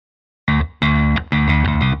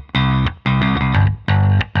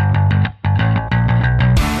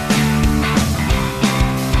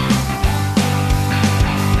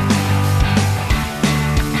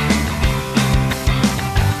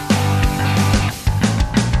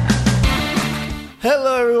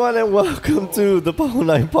Hello everyone and welcome to the Power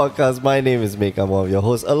 9 podcast. My name is Mick, I'm one of your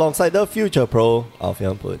hosts alongside the future pro,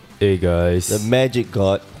 Alfian Put. Hey guys. The magic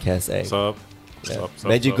god, Cass Egg. What's up? Yeah.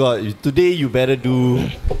 Magic god, today you better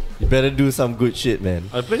do some good shit, man.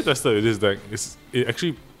 I play tested with this deck. It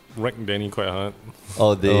actually wrecked Danny quite hard.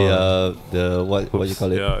 Oh, the what you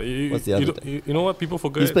call it? Yeah, What's the other you know what people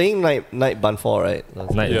forget? He's playing Night Bun 4, right?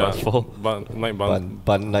 Night yeah, Bun 4. Night Bun.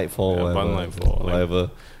 Bun Nightfall, Yeah, whatever. Bun Nightfall, like-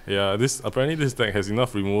 whatever. Yeah, apparently this deck has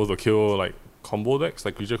enough removals to kill like combo decks,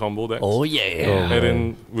 like creature combo decks. Oh yeah. And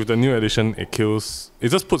then with the new edition, it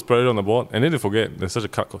just puts pressure on the board, and then they forget there's such a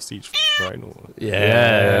card called Siege Rhino.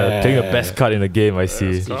 Yeah. Playing the best card in the game, I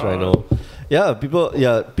see. Yes. Siege Rhino.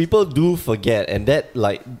 People do forget, and that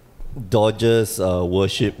like dodges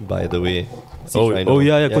worship, by the way. Siege Rhino.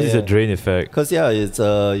 Because it's a drain effect. Because it's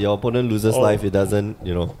your opponent loses life, it doesn't,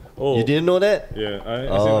 Oh. You didn't know that?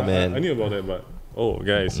 Yeah, Man. I knew about that, but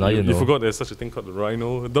guys, Now you know. forgot there's such a thing called the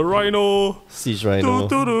Rhino. The Rhino. Siege Rhino. It's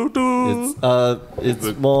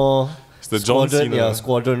The- more It's the John Squadron, Cena.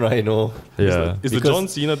 Squadron Rhino. Yeah. It's the Because- John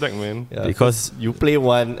Cena deck, man. Yeah, Because- you play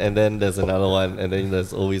one and then there's another one and then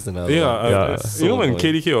there's always another Yeah, one. Yeah. So you know when annoying.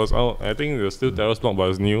 KDK was out, I think it was still Terrace Block, but it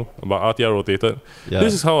was new, but RTR rotated. Yeah.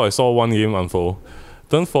 This is how I saw one game unfold.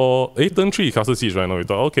 Turn 3, he casted Siege Rhino. We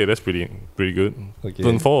thought, okay, that's pretty good. Okay.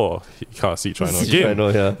 Turn 4, he cast Siege Rhino Siege again. Rhino,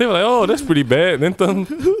 yeah. They were like, oh, that's pretty bad. Then turn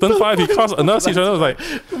 5, he cast another Siege Rhino. I was like,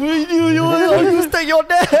 You stack your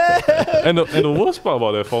deck! and the worst part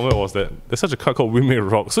about that format was that there's such a card called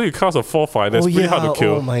Windmade Rock. So you cast a 4/5, that's pretty hard to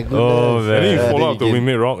kill. Oh my goodness. Oh, man. And then you Yeah, follow up the you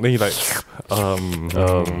Windmade Rock, then he like,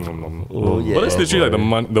 Oh, yeah. But that's literally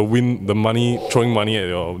like the money, throwing money at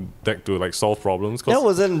your deck to like solve problems. 'Cause That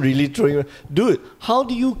wasn't really throwing. Dude, how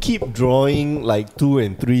do you keep drawing like 2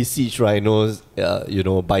 and 3 Siege Rhinos,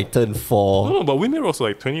 by turn 4? no, but Windmade Rock's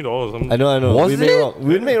like $20. I know. Was Windmade it? Rock.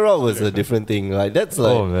 Windmade Rock was a different thing. Like that's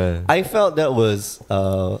like Oh, man. I felt that was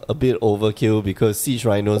a bit overkill because Siege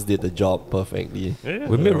Rhinos did the job perfectly. Yeah.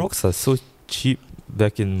 Windmade rocks are so cheap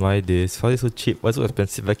back in my days. Why are they so cheap? Why so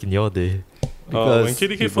expensive back in your day? Because when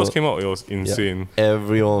KDK people- first came out, it was insane.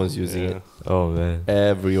 Everyone was using Yeah. it. Oh man.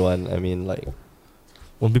 Everyone. I mean, like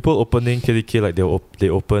When people opening KDK, like they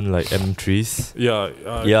open like M3s. Yeah.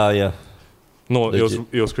 yeah. No, Legit.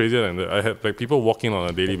 it was crazier than that. I had like people walking on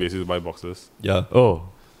a daily basis to buy boxes. Yeah. Oh.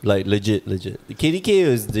 Like legit. The KDK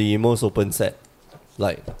is the most open set.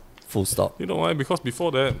 Like full stop. You know why? Because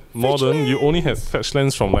before that, Modern, you only had fetch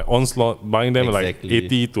lands from like Onslaught, buying them Exactly. like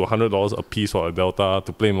 $80 to $100 a piece for a Delta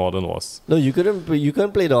to play Modern was. No, you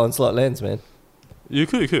couldn't play the Onslaught lands, man. You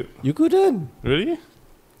could. You couldn't. Really?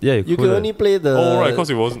 Yeah, You could only play the Oh, right, because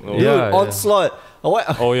it wasn't. Oh, Dude, Yeah, yeah. Onslaught.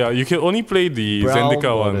 What? Oh, yeah, you can only play the Brown Zendika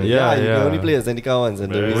model. one. Yeah, you Yeah. can only play the Zendika ones,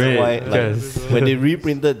 and the Wait, reason why, like, yes. when they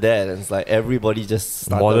reprinted that, it's like everybody just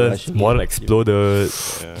started rushing modern it. exploded.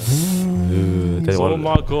 Yeah. Then So, what-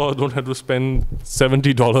 my God, don't have to spend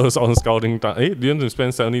 $70 on scouting time. Hey, do you have to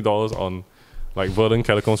spend $70 on like Verdant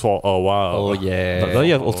Catacombs for a while? Oh yeah. Now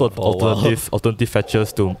you have also Oh, wow. alternative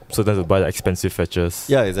fetches to sometimes to buy the expensive fetches.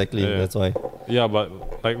 Yeah, exactly. Yeah. That's why. Yeah, but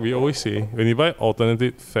like we always say, when you buy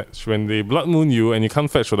alternative fetch, when they Blood Moon you and you can't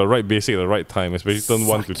fetch for the right basic at the right time, especially turn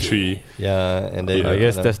 1 to 3. Yeah, and then I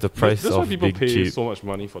guess that's the price That's why of people being pay cheap. so much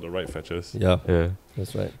money for the right fetches. yeah, Yeah.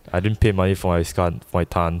 that's right. I didn't pay money for my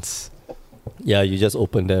Tans. Yeah, you just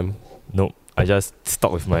open them. Nope. I just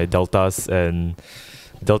stuck with my Deltas and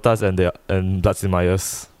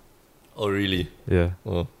Bloodsinmayas. Oh really? Yeah.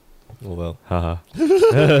 Oh well. Haha.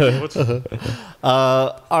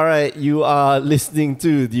 All right, you are listening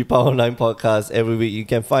to the Power 9 Podcast. Every week you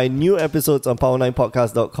can find new episodes on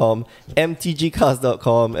power9podcast.com,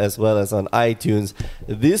 mtgcast.com, as well as on iTunes.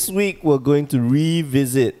 This week we're going to we're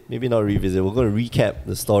going to recap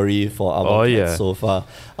the story for our Oh, yeah. so far.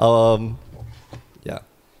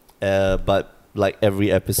 But like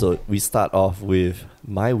every episode, we start off with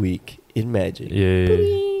my week in Magic.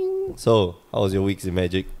 Yeah. So, how was your weeks in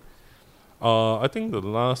Magic? I think the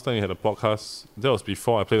last time you had a podcast, that was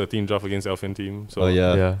before I played the team draft against Elfin team. So Oh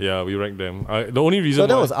yeah. Yeah. yeah, we ranked them. The only reason So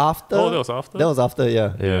that why- was after. Oh, that was after? That was after,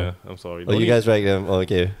 yeah. Yeah. I'm sorry. Oh, you guys ranked them. Oh,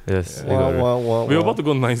 okay. Yes. Yeah. We got it. We were about to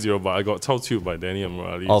go 9-0, but I got Chao by Danny and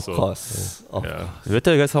Morali. Of so, course. Of Yeah. Did I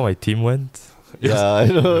tell you guys how my team went? Yeah, I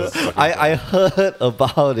know. Yes. I heard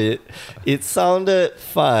about it. It sounded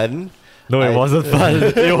fun. No, it I- wasn't fun.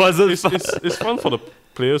 It wasn't fun. It's fun for the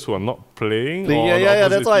players who are not playing. or Yeah, the yeah,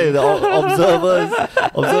 that's opposite why team.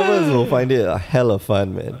 the observers will find it a hell of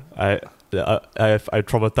fun, man. I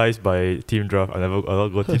traumatized by team draft. I'll not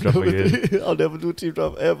go team draft again. I'll never do team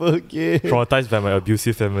draft ever again. Traumatized by my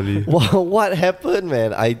abusive family. What happened,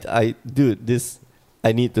 man? Dude, this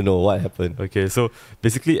I need to know what happened. Okay, so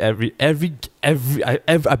basically every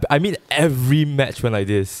match went like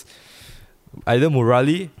this. Either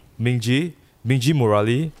Murali, Mingji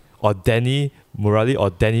Murali, or Danny Murali or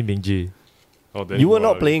Danny Mingji. Oh, then You were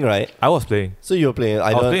not are- playing, right? I was playing. So you were playing.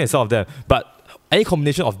 I was playing with some of them. But any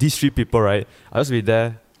combination of these three people, right? I'll just be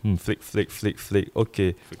there. Flick.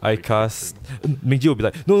 Okay. I cast. Mingji will be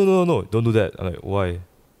like, no, don't do that. I'm like, why?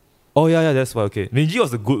 Oh yeah, that's why. Okay. Mingji was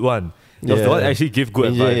the good one. He was the one that actually gave good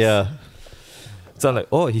advice. Yeah. So I'm like,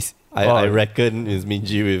 oh, I reckon it's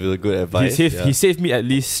Minji with good advice. He saved me at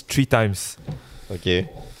least 3 times. Okay.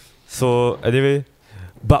 So anyway,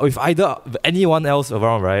 but with anyone else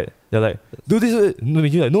around, right? They're like, do this. No,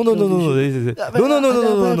 Mingji like,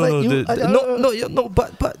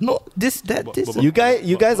 no, this.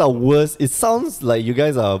 You guys are worse. It sounds like you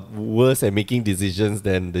guys are worse at making decisions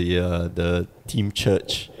than the team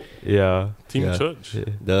church. Yeah. Team Yeah. church. Yeah.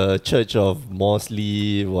 The Church of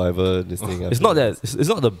Morsley, whatever this thing. It's not that. It's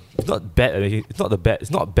not bad.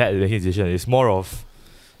 It's not bad at making decision. It's more of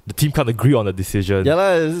the team can't agree on the decision. Yeah,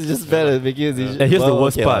 lah. It's just bad at making a decision. And here's the Well,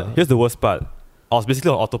 worst okay part. lah. Here's the worst part. I was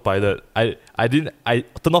basically on autopilot. I turned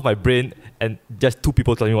off my brain and just 2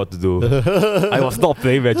 people telling me what to do. I was not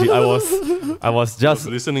playing Magic. I was just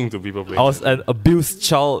listening to people play. I was an abused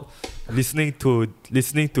child listening to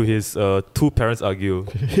his 2 parents argue.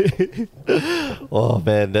 Oh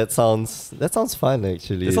man, that sounds fun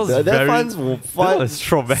actually. It sounds that very- fun. That was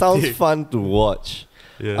traumatic. Sounds fun to watch.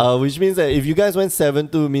 Yeah. Which means that if you guys went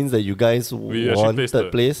 7-2, means that you guys We actually won placed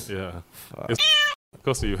third place. Yeah.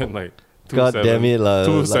 Because we went like 2-7, God damn it, lah.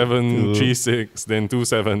 2-7, like 3-6, then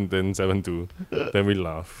 2-7, then 7-2. Then we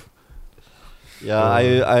laugh. Yeah,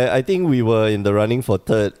 I think we were in the running for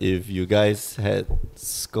third if you guys had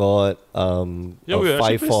scored Yeah, we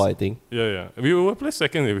actually 5-4, I think. Yeah. We would play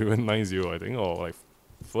second if we went 9-0, I think, or like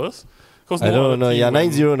first. Because I don't know. Yeah,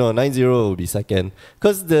 9-0. No, 9-0 will be second.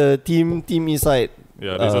 Because the team East Side,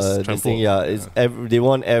 Yeah, they just this trampled. thing, it's they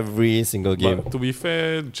won every single game. But to be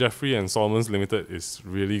fair, Jeffrey and Solomon's Limited is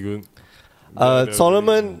really good. They're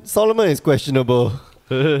Solomon is questionable.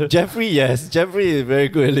 Jeffrey, yes. Jeffrey is very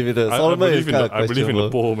good at limited. Solomon is kind of I believe in the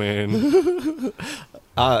questionable. poll, man.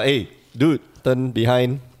 Hey, dude, turn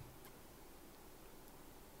behind.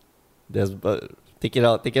 There's take it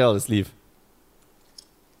out of the sleeve.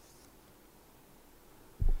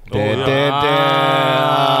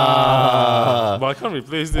 But I can't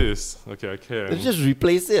replace this. Okay, I can. Let's just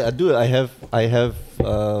replace it. Dude, I have Yeah, I have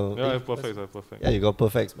perfect. yeah, you got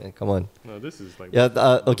perfects, man. Come on. No, this is like.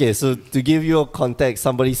 Yeah, okay, so to give you a context,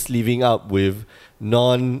 somebody's sleeving up with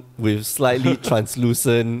slightly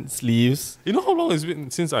translucent sleeves. You know how long it's been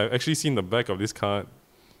since I've actually seen the back of this card?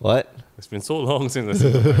 What? It's been so long since I've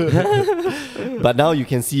seen the back. But now you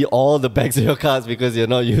can see all the backs of your cards because you're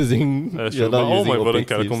not using. That's You're true. But not all using my Verdant opaque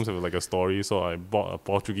sleeves. Catacombs have like a story, so I bought a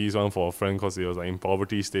Portuguese one for a friend because he was like in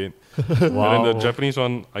poverty state. Wow. And then the Japanese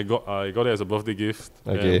one, I got it as a birthday gift.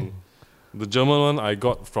 Okay. And the German one I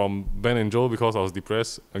got from Ben and Joe because I was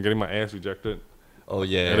depressed and getting my ass rejected. Oh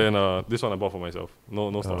yeah. And then this one I bought for myself. No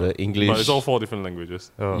story. The English. But it's all 4 different languages.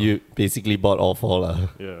 Oh. You basically bought all 4 lah.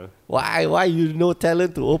 Yeah. Why you no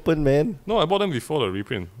talent to open, man? No, I bought them before the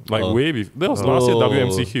reprint. Like Oh. way before. That was last year Oh.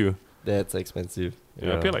 WMCQ. That's expensive.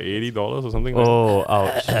 Yeah, I paid like $80 or something. Oh,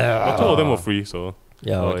 ouch. But 2 of them were free, so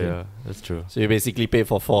Yeah. Oh Okay. yeah, that's true. So you basically paid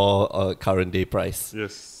for 4 current day price.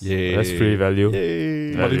 yes. Yay. That's free value.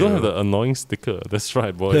 Yay. But they don't have the annoying sticker. That's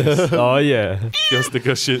right, boys. Oh yeah. Your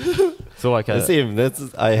sticker shit. So I The can same.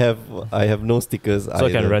 I have no stickers. I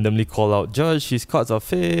can randomly call out, Judge, his cards are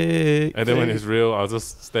fake. And then when it's real, I'll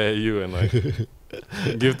just stare at you and like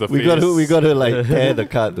give the We face. gotta like tear the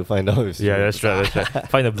card to find out if it's Yeah, true. that's right.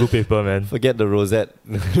 Find the blue paper, man. Forget the rosette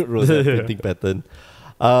printing pattern.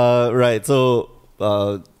 Right. So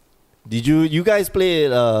did you guys play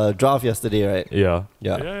draft yesterday, right? Yeah.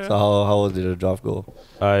 Yeah. So how did the draft go?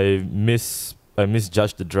 I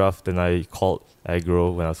misjudged the draft and I called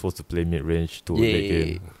aggro when I was supposed to play mid range to late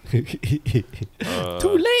game.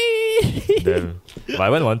 Too late. Damn. But I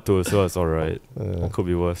went 1-2, so it's alright. Could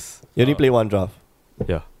be worse. You only play one draft.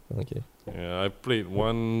 Yeah. Okay. Yeah, I played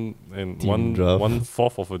one and Team draft.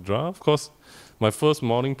 1/4 of a draft. Cause my first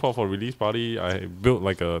morning pot for release party, I built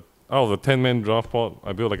like out of a 10-man draft pot,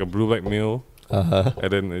 I built like a blue black mill, Uh-huh.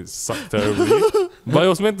 and then it sucked terribly. But it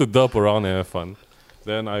was meant to derp around and have fun.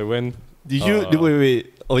 Then I went. Did you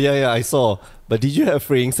wait? Oh yeah, I saw. But did you have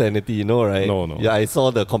fraying sanity? You know, right? No. Yeah, I saw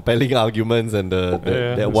the compelling arguments and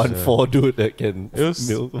Yeah, that 1-4 dude that can It was.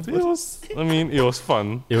 milk. I mean, it was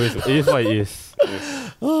fun. It is what it is.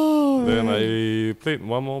 Oh, Then man. I played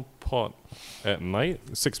one more pot at night.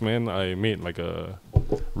 6 man. I made like a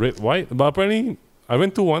red white, but apparently I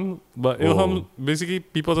went 2-1, but Ilham, basically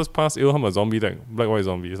people just passed Ilham a zombie deck, black white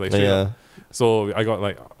zombie. It's like straight up. So I got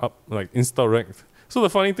like up like insta wrecked. So the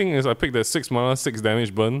funny thing is I picked that 6 mana, 6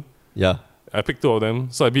 damage burn. Yeah. I picked 2 of them,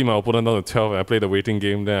 so I beat my opponent down to 12 and I played the waiting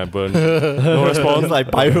game, then I burned. No response. It's like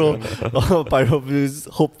Pyro. Pyro is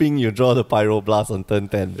hoping you draw the Pyro Blast on turn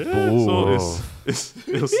 10. Yeah, so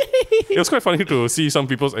it was quite funny to see some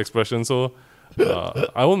people's expression. So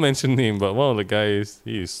I won't mention name, but one of the guys,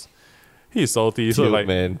 he's salty. So Tilt, like,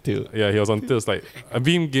 man, tilt. yeah, he was on tilts. Like I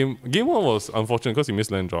beat him game 1 was unfortunate because he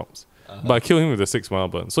missed land drops, but I killed him with the 6 mana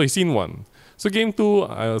burn. So he's seen 1. So game 2,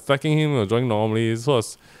 I was attacking him, I was drawing normally. So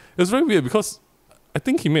it was very weird because I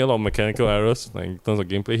think he made a lot of mechanical errors, like in terms of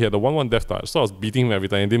gameplay. He had the 1/1 death touch, so I was beating him every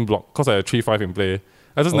time. He didn't block because I had 3/5 in play.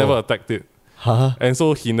 I just never attacked it. Huh? And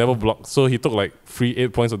so he never blocked. So he took like free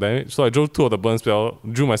 8 points of damage. So I drew 2 of the burn spell,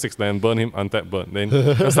 drew my 6 land, burn him, untap burn. Then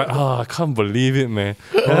I was like, I can't believe it, man.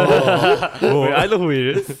 Wait, I know who he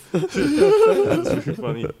is. That's really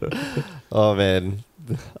funny. Oh man.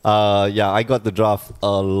 Yeah, I got the draft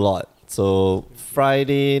a lot. So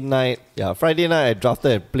Friday night I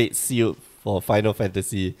drafted and played sealed for Final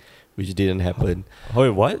Fantasy, which didn't happen. Oh, wait,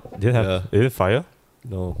 what? Didn't have? Yeah. It didn't fire?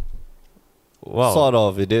 No. Wow. Sort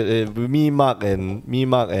of. It did. Me, Mark,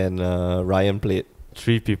 and Ryan played.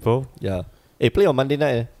 3 people. Yeah. Hey, play on Monday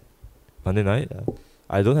night. Eh? Monday night. Yeah.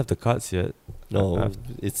 I don't have the cards yet. No,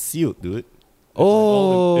 it's sealed, dude.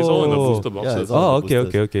 Oh, It's all in the booster boxes. Yeah, it's all Oh, in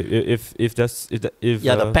the okay. boosters. If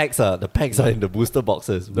The packs are in the booster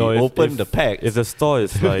boxes. We No, open the packs. if the store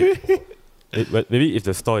is like maybe if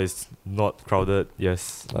the store is not crowded,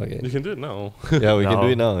 yes. Okay. You can do it now. Yeah, we can No. do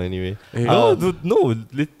it now anyway. No, dude, no,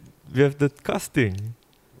 we have the casting.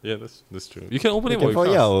 Yeah, that's true. You can open it Okay, while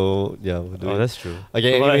you cast. we'll do Oh, it. that's true.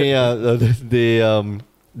 Okay, anyway,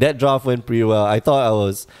 that draft went pretty well. I thought I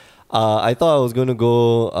was gonna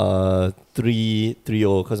go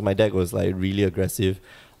 3-0 because my deck was like really aggressive.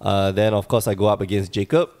 Then of course I go up against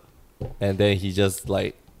Jacob, and then he just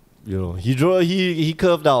like, he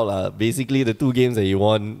curved out. Basically the 2 games that he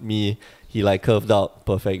won me, he like curved out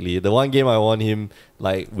perfectly. The one game I won him,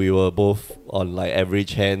 like we were both on like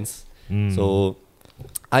average hands. So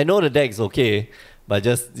I know the deck's okay, but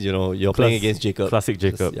just you're playing against Jacob. Classic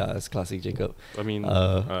Jacob. Yeah, it's classic Jacob. I mean,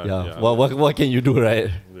 Yeah. What can you do, right?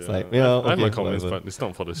 It's like, I have my comments, whatever. but it's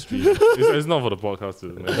not for the stream. it's not for the podcast.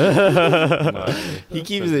 He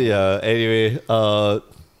keeps it. Yeah. Anyway,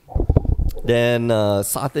 then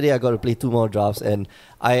Saturday I got to play 2 more drafts, and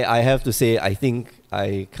I have to say I think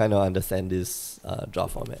I kind of understand this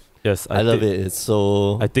draft format. Yes, I love it. It's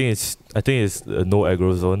so I think it's no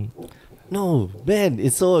aggro zone. no man.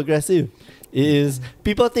 It's so aggressive. It is.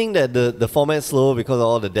 People think that the format's slow because of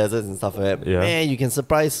all the deserts and stuff like that. Yeah. Man, you can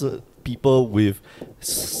surprise people with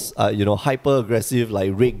hyper aggressive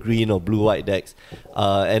like red green or blue white decks,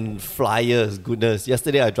 and flyers. Goodness,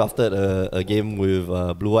 yesterday I drafted a game with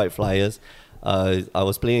blue white flyers. I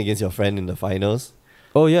was playing against your friend in the finals.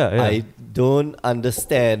 Oh yeah. I don't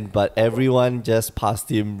understand, but everyone just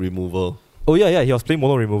passed him removal. Oh yeah. He was playing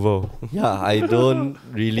mono removal. Yeah, I don't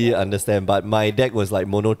really understand, but my deck was like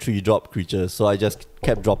mono 3-drop creatures, so I just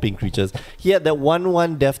kept dropping creatures. He had that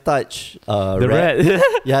 1/1 Death Touch The rat.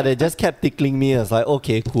 Yeah, they just kept tickling me. I was like,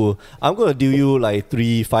 okay, cool. I'm gonna deal you like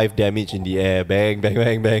 3-5 damage in the air. Bang, bang,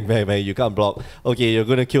 bang, bang, bang, bang. You can't block. Okay, you're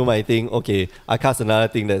gonna kill my thing. Okay, I cast another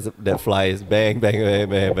thing that flies. Bang, bang, bang,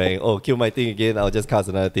 bang, bang. Oh, kill my thing again. I'll just cast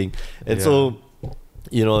another thing. And so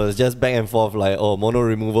it's just back and forth like, mono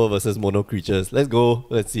removal versus mono creatures. Let's go.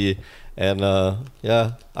 Let's see. And I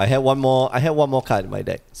had one more card in my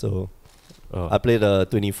deck. So I played a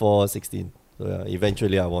 24-16. So yeah,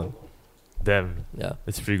 eventually I won. Damn, Yeah.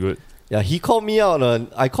 it's pretty good. Yeah, I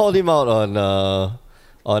called him out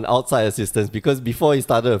on outside assistance because before he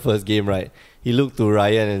started the first game, right, he looked to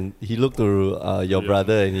Ryan and he looked to your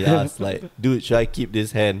brother and he asked like, dude, should I keep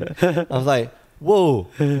this hand? I was like, whoa,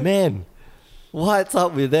 man. What's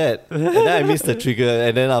up with that? And then I missed the trigger,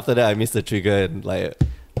 and then after that I missed the trigger and like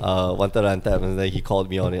wanted to untap, and then he called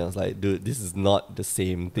me on it. I was like, dude, this is not the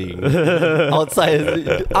same thing.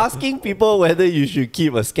 Outside, asking people whether you should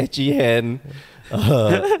keep a sketchy hand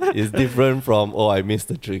is different from I missed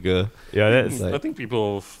the trigger. Yeah, that's Like- I think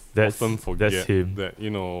people That's- often forget that's him. that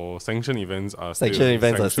sanctioned events are Sanction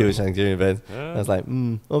events are still sanction events. Yeah. I was like,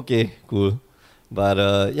 okay, cool. But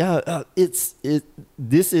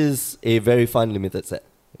this is a very fun limited set.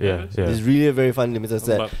 yeah. It's really a very fun limited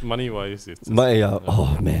set. But money wise, it's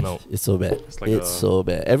Oh man, no. it's so bad. It's like It's so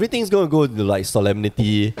bad. Everything's gonna go into like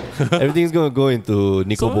Solemnity. Everything's gonna go into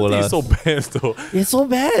Nicobola. It's so bad though. It's so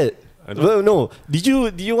bad. I don't- Well, no. Did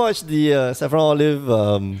you watch the Saffron Olive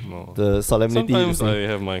No. the Solemnity? Sometimes thing? I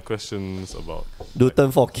have my questions about Do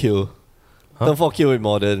turn 4 kill. Huh? Turn 4 kill with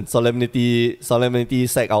modern. Solemnity,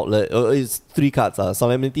 Sack Outlet. It's 3 cards.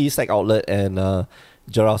 Solemnity, Sack Outlet, and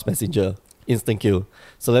Giraffe's Messenger. Instant kill.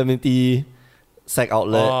 Solemnity, Sack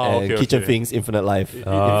Outlet, and Kitchen Finks, Infinite Life.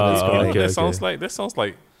 Infinite Scrying. okay. That sounds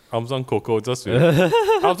like Amazon Coco, just with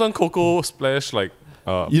Amazon Coco splash like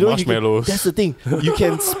marshmallows. That's the thing. You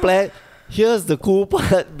can splash. Here's the cool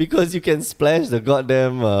part, because you can splash the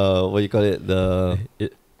goddamn what you call it, the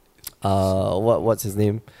what's his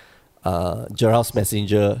name, Giraffe's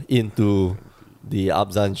Messenger into the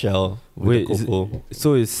Abzan shell with Wait, the Coco.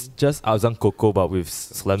 So it's just Azan Coco but with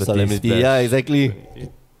Solemnity. Solemnity, yeah, exactly.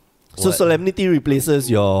 So What? Solemnity replaces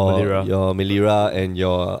your Melira. Melira and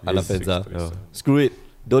your Anafenza. Yeah. Screw it.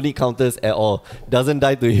 Don't need counters at all. Doesn't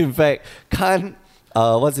die to impact. Can't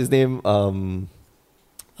what's his name?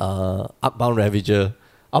 Arkbound Ravager.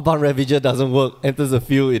 Arkbound Ravager doesn't work. Enters the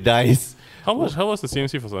field, it dies. How was the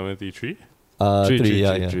CMC for Solemnity? 3? Three,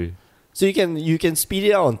 yeah. Three. So you can speed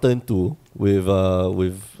it out on turn 2 with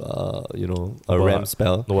you know, a Nova- ram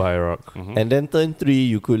spell. No hierarch. Mhm. And then turn 3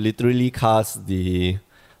 you could literally cast the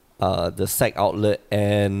Sack Outlet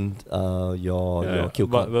and your kill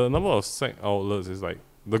but card. the number of sack outlets is like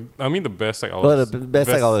the best sack Well, outlets. the best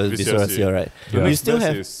Sack Outlet is Viscera Seer, right? The Yeah. You next still best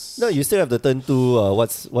have is you still have the turn 2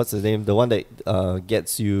 what's the name? The one that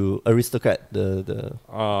gets you Aristocrat, the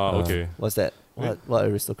okay. what's that? Wait. What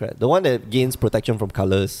Aristocrat? The one that gains protection from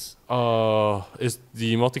colors. It's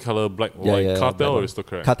the multicolor black Yeah, white yeah, cartel black one.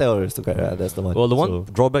 aristocrat. Cartel Aristocrat, yeah, that's the one. Well, the one So-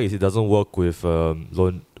 drawback is it doesn't work with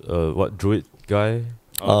druid guy.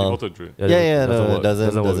 Devoted druid. Yeah, no, it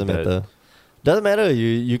doesn't work with that. matter. Doesn't matter.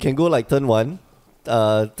 You can go like turn 1.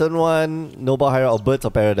 Turn 1 Noble Hierarch or Birds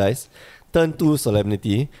of Paradise. Turn 2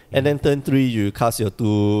 Solemnity. And then turn 3 you cast your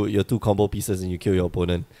two combo pieces and you kill your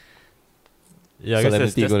opponent. Yeah, I guess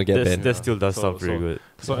Solemnity gonna get banned. that still does So- sound pretty so- good.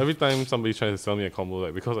 So every time somebody tries to sell me a combo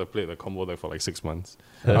deck, because I played the combo deck for like 6 months,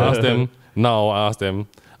 I ask them,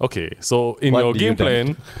 okay, so in What your do you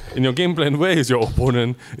game plan, where is your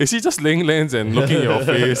opponent? Is he just laying lands and looking at your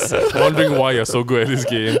face, wondering why you're so good at this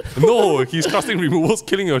game? No, he's casting removals,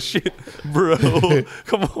 killing your shit, bro.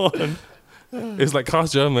 Come on. It's like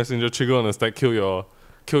cast Giraffe's Messenger, trigger on a stack, kill your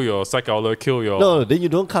Sack Outlet, kill your. No, then you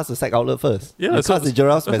don't cast the Sack Outlet first. Yeah, you so- cast the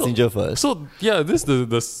Giraffe's so- Messenger first. So yeah, this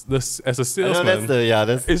as a I salesman. know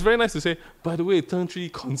that's It's very nice to say, by the way, turn 3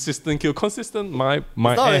 consistent kill. Consistent, my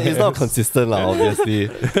it's not consistent, lah. Obviously,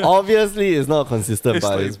 obviously, it's not consistent. It's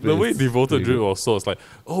But like it's the way Devoted pretty Druid good. was so it's like,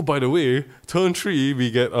 oh, by the way, turn 3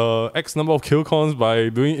 we get X number of kill cons by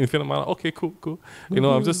doing infinite mana. Okay, cool. You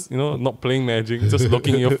know, I'm just not playing Magic, just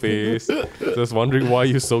looking in your face, just wondering why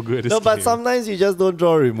you're so good at this No, but game. sometimes you just don't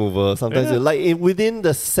draw a removal. Sometimes Yeah. you within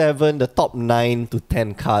the top 9 to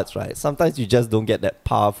 10 cards, right? Sometimes you just don't get that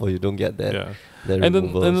path, or you don't get that. Yeah. that And the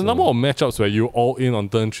removal, number of matchups where you all in on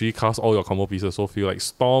turn 3, cast all your combo pieces, so feel like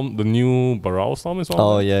Storm, the new Baral Storm is one.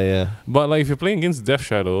 Oh yeah. But like if you're playing against Death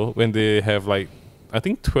Shadow, when they have like I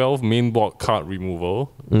think 12 main board card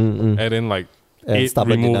removal, Mm-mm. and then like And 8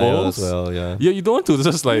 stubborn denial removals. as well. Yeah. Yeah, you don't want to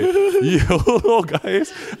just like, yo,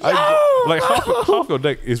 guys, like half your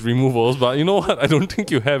deck is removals, but you know what? I don't think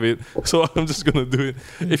you have it, so I'm just gonna do it.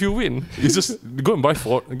 If you win, you just go and buy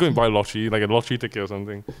lottery, like a lottery ticket or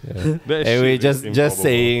something. Yeah. That Anyway, shit is just improbable.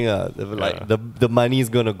 saying, Yeah. the money is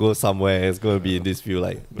gonna go somewhere. It's gonna be in these few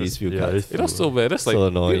Yeah, cards. it's- That's so bad. That's So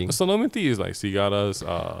like annoying. Solemnity is like Sigara's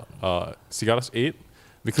Sigara's 8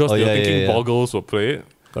 because Oh, they were yeah, yeah, thinking yeah. Boggles were played.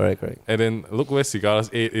 Correct. And then look where Sigara's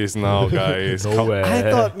 8 is now, guys. Nowhere. I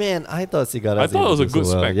thought Sigara. I thought it was a good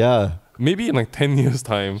spec. Yeah. Maybe in like 10 years'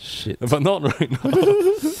 time, Shit. but not right now.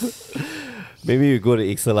 Maybe you go to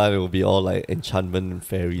Ixalan, it will be all like enchantment and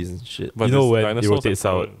fairies and shit. But You know this when it dinosaurs rotates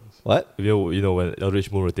are out. powers. What? You know when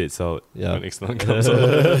Eldritch Moon rotates out. Yeah. When Ixalan comes out.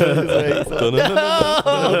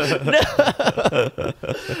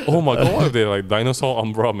 Oh my god, what if they're like Dinosaur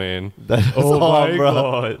Umbra, man? Oh my bro.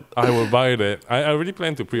 god. I would buy that. I already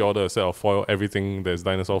plan to pre-order a set of foil everything that's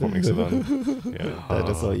dinosaur from Ixalan. Yeah.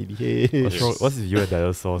 Dinosaur idiot. What's with you and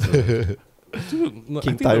dinosaurs? Man? Dude, no,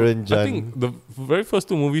 King I think Tyrant I Jan. think the very first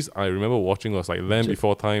 2 movies I remember watching was like Land Shit.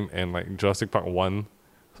 Before Time and like Jurassic Park 1.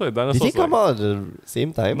 So like Did dinosaurs he come like, out at the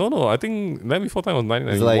same time? No, I think Land Before Time was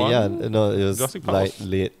It's 1991. like, no, it was Jurassic Park like was-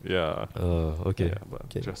 late. Yeah. Okay. Yeah, but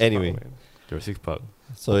Okay. Jurassic Anyway. Park, man. Jurassic Park.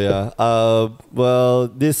 So yeah, well,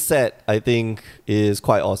 this set I think is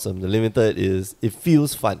quite awesome. The limited it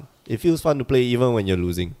feels fun. It feels fun to play even when you're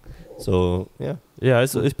losing. So yeah. Yeah,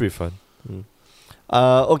 it's pretty fun.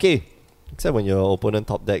 Okay. Except when your opponent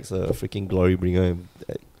top decks a freaking Glory Bringer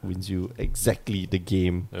that wins you exactly the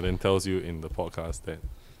game. And then tells you in the podcast that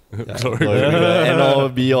Yeah, Glory Glory Bringer. Bringer and all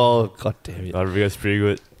be all. God damn it. That is pretty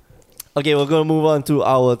good. Okay, we're gonna move on to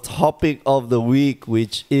our topic of the week,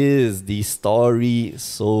 which is the story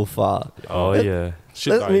so far. Oh yeah.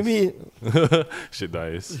 Shit dies. Maybe Shit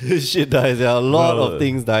dies. shit dies. Yeah, a lot No, of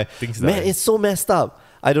things die. things Man, die. it's so messed up.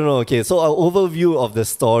 I don't know. Okay, so our overview of the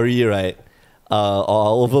story, right? Or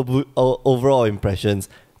our overall impressions.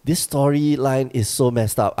 This storyline is so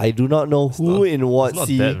messed up. I do not know who in what It's not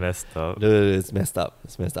sea. that messed up. No, it's messed up.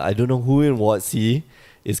 It's messed up. I don't know who in what sea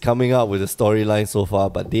is coming up with a storyline so far,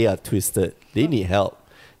 but they are twisted. They need help.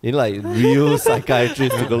 They need like real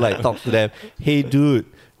psychiatrists to go like talk to them. Hey, dude,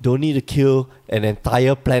 don't need to kill an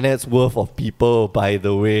entire planet's worth of people, by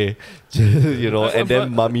the way. And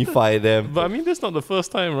then mummify them. But I mean, that's not the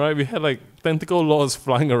first time, right? We had like tentacle lords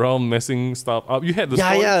flying around messing stuff up. You had the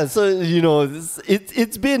story. Yeah. So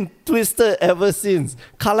it's been twisted ever since.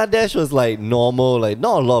 Kaladesh was like normal, like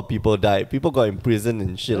not a lot of people died. People got imprisoned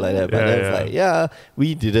and shit like that. But then it's like,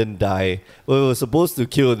 we didn't die. We were supposed to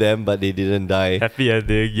kill them, but they didn't die. Happy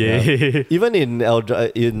ending, yay. Even in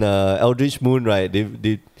Eldritch Moon, right?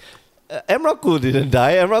 They Emrakul didn't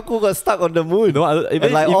die. Emrakul got stuck on the moon. No,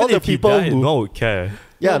 And, like, all the if he people died, who- no one would care.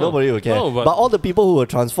 Yeah, No, nobody would care. no, but but- all the people who were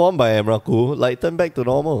transformed by Emrakul like turned back to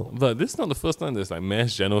normal. But this is not the first time there's like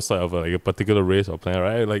mass genocide of like a particular race or planet,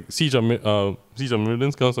 right? Like Siege of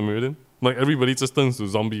Meridian, Scars of Meridian. Like everybody just turns to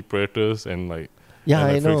zombie predators and like Yeah, and,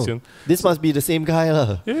 I like, know. friction. This must be the same guy,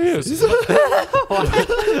 lah. Yeah.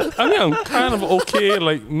 I mean, I'm kind of okay.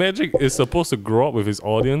 Like magic is supposed to grow up with his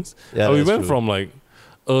audience. Yeah, But we that's went true. from like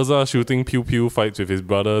Urza shooting pew pew fights with his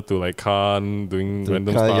brother to like Khan doing To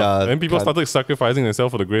random Khan, stuff. yeah, And then people Khan. started sacrificing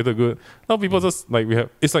themselves for the greater good. Now people just like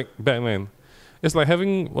it's like Batman. It's like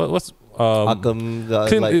having what's Arkham,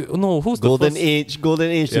 who's Golden the first?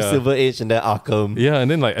 Age to Yeah. Silver Age, and then Arkham. Yeah, and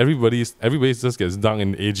then like everybody just gets dunked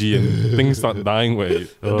in AG and things start dying where you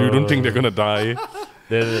don't think they're gonna die.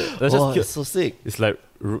 Then let's Oh, just it's so sick. It's like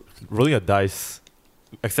rolling a dice,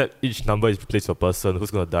 except each number is placed per person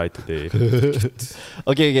who's gonna die today.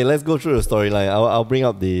 Okay, let's go through the storyline. I'll bring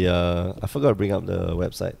up the. I forgot to bring up the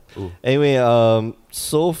website. Ooh. Anyway,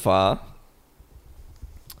 so far,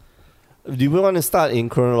 do we want to start in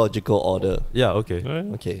chronological order? Yeah, okay. Right?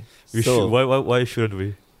 Okay. We so, should. Why shouldn't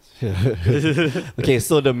we? okay,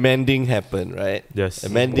 so the mending happened, right? Yes. The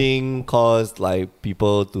mending caused like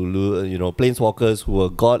people to lose, planeswalkers who were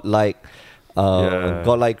godlike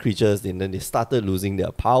creatures, and then they started losing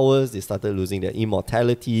their powers, they started losing their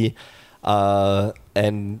immortality.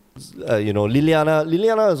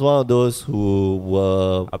 Liliana is one of those who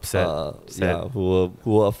were Upset, sad. who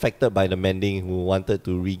were affected by the mending, who wanted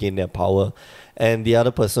to regain their power. And the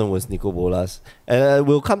other person was Nicol Bolas. And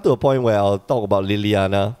we'll come to a point where I'll talk about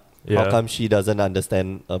Liliana. Yeah. How come she doesn't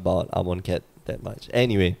understand about Amonkhet that much?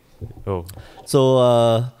 Anyway, Oh.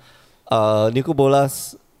 so Nicol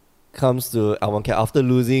Bolas comes to Amonkhet after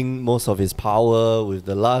losing most of his power with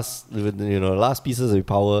the last pieces of his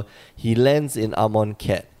power. He lands in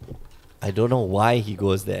Amonkhet. I don't know why he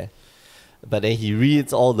goes there, but then he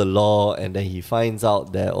reads all the lore, and then he finds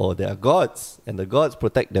out that there are gods, and the gods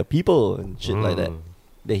protect their people and shit like that.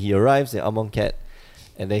 Then he arrives in Amonkhet,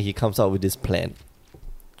 and then he comes out with this plan.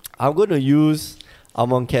 I'm going to use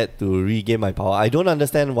Amonkhet to regain my power. I don't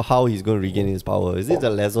understand how he's going to regain his power. Is it a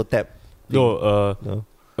Lazotep thing? No. No.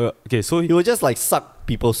 Okay. So He will just like suck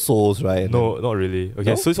people's souls, right? And no, not really.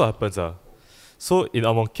 Okay. No? So this is what happens. So in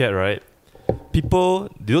Amonkhet, right? People,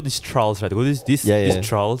 they do these trials, right? They go these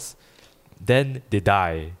trials, then they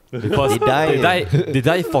die because they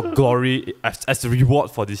die for glory as a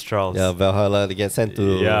reward for these trials. Yeah, Valhalla. They get sent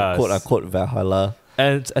to Yes. quote unquote Valhalla.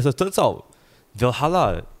 And as it turns out,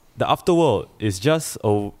 Valhalla, the afterworld, is just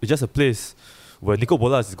a place where Nicol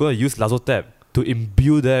Bolas is going to use Lazotep to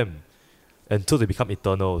imbue them until they become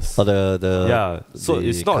Eternals. Or the Yeah, so the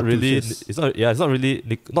it's not really,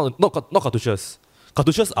 cartouches. not cartouches.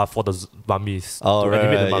 Cartouches are for the mummies, Oh, to right,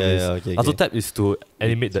 animate right, the mummies. yeah, okay. Lazotep is to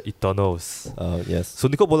animate the Eternals. Oh, yes. So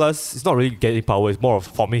Nicol Bolas is not really getting power, it's more of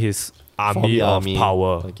forming his army of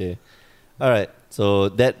power. Okay. All right. So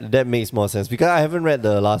that makes more sense because I haven't read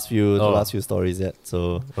the last few stories yet.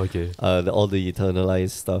 So Okay. all the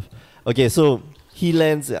eternalized stuff. Okay, so he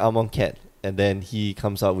lands at Amonkhet, and then he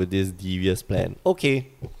comes out with this devious plan. Okay.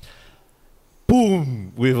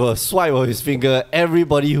 Boom! With a swipe of his finger,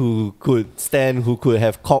 everybody who could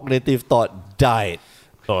have cognitive thought died.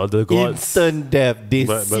 Oh, the gods. Instant death. They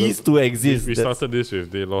But cease to exist. We That's- started this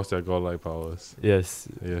with they lost their godlike powers. Yes.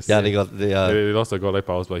 Yes. Yeah, they lost their godlike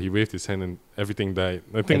powers, but he waved his hand and everything died.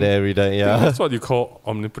 I think, and then every day, yeah. that's what you call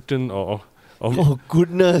omnipotent or Oh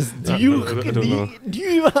goodness! Do I you don't do know. you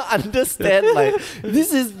even understand? Like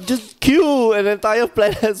this is just kill an entire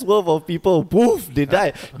planet's worth of people. Poof! They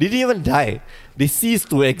die. They didn't even die. they cease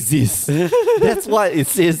to exist. That's what it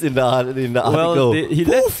says in the Well, article.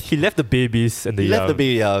 he left the babies and the He young. left the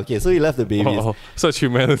baby. Yeah, okay. So he left the babies. Oh, such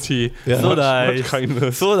humanity. Yeah. So much nice.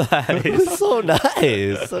 kindness. So nice. So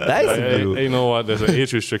nice. So nice of Hey, you. you know what? There's an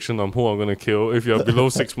age restriction on who I'm gonna kill. If you're below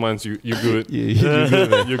 6 months, you good. You good,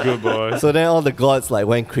 man. You're good, boy. So then all the gods like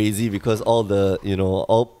went crazy because all the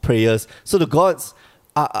all prayers. So the gods,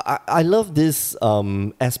 I love this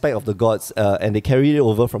aspect of the gods, and they carry it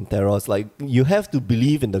over from Theros. Like you have to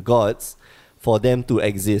believe in the gods for them to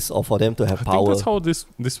exist or for them to have I power. think that's how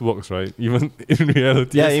this works, right? Even in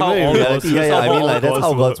reality. Yeah, That's even how in all reality, gods- yeah, that's yeah. how I mean, all like that's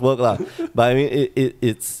how gods gods work, lah. But I mean,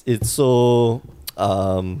 it's so.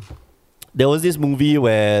 There was this movie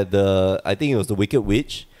where I think it was the Wicked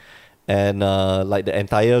Witch, and like the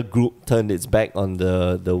entire group turned its back on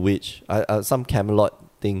the witch. Some Camelot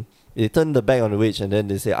thing. They turned the back on the witch, and then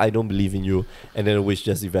they say, "I don't believe in you," and then the witch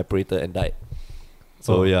just evaporated and died.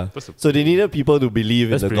 So Oh, yeah, that's a- so they needed people to believe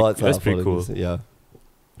in That's the pretty- gods. that's for pretty the- cool. Yeah.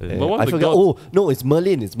 But what I the forgot. gods- Oh no, it's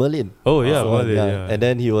Merlin. It's Merlin. Oh yeah, So, Merlin, yeah. And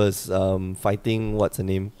then he was fighting what's her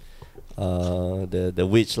name, the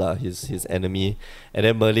witch lah, his enemy. And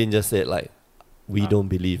then Merlin just said like, "We don't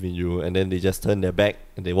believe in you." And then they just turned their back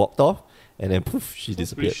and they walked off. And then poof, she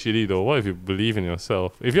That's pretty disappeared. shitty though. What if you believe in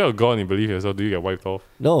yourself? If you're a god and you believe in yourself, do you get wiped off?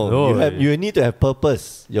 No, No, you need to have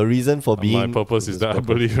purpose. Your reason for being. My purpose is that I purpose.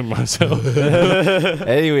 believe in myself.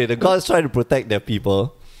 Anyway, the gods try to protect their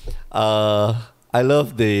people. I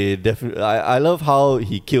love I love how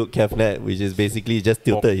he killed Kefnet, which is basically just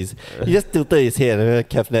tilted he just tilted his head and then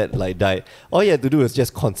Kefnet like died. All he had to do was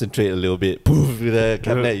just concentrate a little bit. Poof, the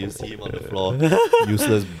Kefnet, you see him on the floor.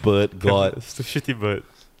 Useless bird god. It's a shitty bird.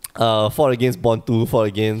 Fought against Bontu, fought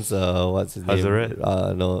against what's his name? Hazoret?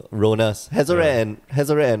 No, Ronas.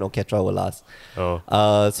 Hazoret and Oketra were last. Oh.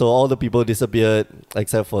 So all the people disappeared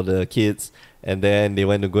except for the kids, and then they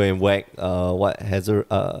went to go and whack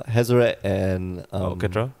Hazoret and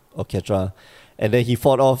Oketra? and then he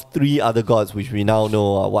fought off 3 other gods, which we now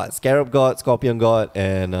know are Scarab God, Scorpion God,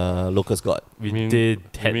 and Locust God. They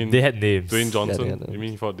had names. Dwayne Johnson. Yeah, they- You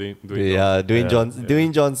mean he fought Dwayne Yeah, Dwayne Yeah. Johnson.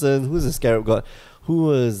 Dwayne Johnson. Who's the Scarab God? Who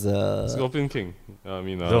was Scorpion King. I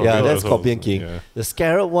mean, No. yeah, Bill that's also- Scorpion King. Yeah. The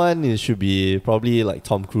Scarab one it should be probably like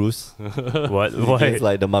Tom Cruise. What? He Why? gets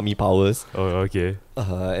like the mummy powers. Oh, okay.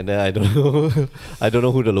 And then I don't know, I don't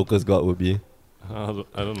know who the Locust God would be. I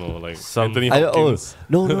don't know, like Some- Anthony I don't- Hopkins.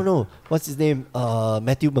 No. What's his name?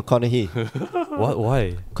 Matthew McConaughey. What?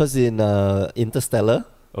 Why? Cause in Interstellar,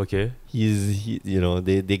 Okay.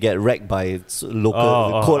 they get wrecked by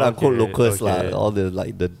Oh, quote unquote okay, locusts okay. lah. All the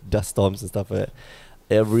like the dust storms and stuff like that.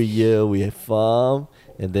 Every year we farm,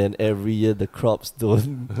 and then every year the crops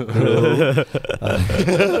don't grow.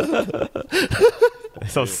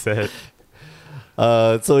 So sad.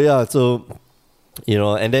 And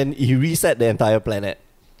then he reset the entire planet.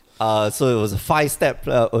 So it was a 5-step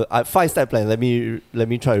plan. Let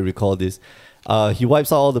me try to recall this. He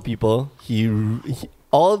wipes out all the people.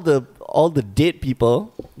 All the dead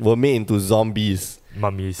people were made into zombies.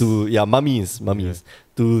 Mummies. Mummies.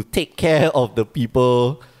 To take care of the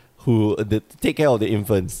people take care of the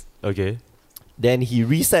infants. Okay. Then he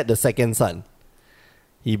reset the second sun.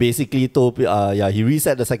 He basically he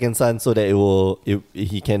reset the second sun so that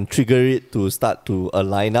he can trigger it to start to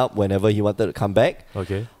align up whenever he wanted to come back.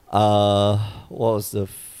 Okay. What was the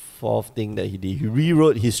 4th thing that he did? He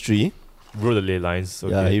rewrote history. Wrote the ley lines.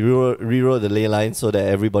 Okay. Yeah, he rewrote the ley lines so that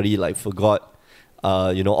everybody like forgot.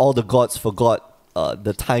 All the gods forgot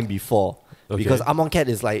the time before. Okay. Because Amonkhet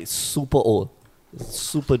is like super old.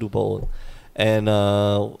 Super duper old. And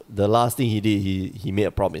the last thing he did, he made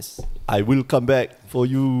a promise. I will come back for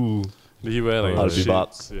you. Did he wear like I'll be back.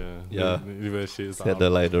 shades? Yeah. Yeah. Did he wear shades? He had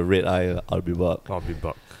the red eye, I'll be back. I'll be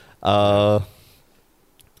back.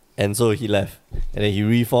 And so he left. And then he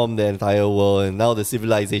reformed the entire world, and now the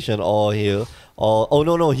civilization all here.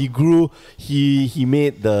 He grew. He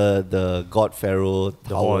made the God Pharaoh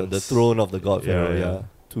tower, horns. the throne of the God Pharaoh. Yeah.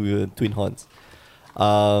 Twin horns.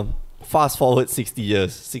 Fast forward 60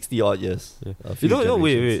 odd years. Yeah. A few Wait.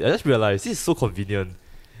 generations. I just realized this is so convenient.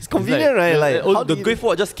 It's convenient, right? Like how the do you- Great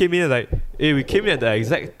Fort just came in and like, hey, we came in at the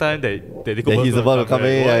exact time that that he's about to come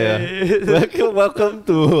in. Yeah. Welcome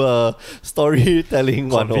to storytelling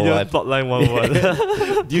Convenient 101. plotline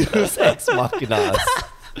 101. Deus Ex Machina.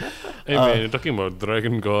 Hey man, you're talking about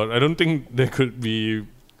Dragon God. I don't think there could be.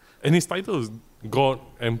 And his title is God,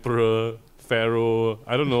 Emperor, Pharaoh.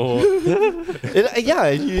 I don't know.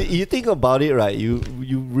 You think about it, right? You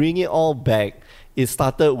bring it all back. It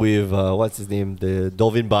started with what's his name, the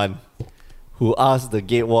Dovin Baan, who asked the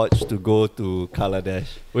Gatewatch to go to Kaladesh.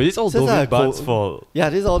 Wait, it's all So it's Dovin like Barnes' co- fault. Yeah,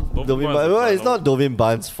 this is all Dovin Dovin Barnes Barnes. is Well, like, it's not Dovin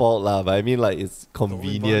Barnes' fault lah, but I mean like it's Dovin Barnes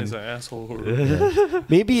convenient. is an asshole.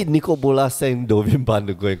 Maybe Nico Bola sent Dovin Barnes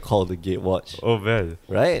to go and call the Gatewatch, Oh man.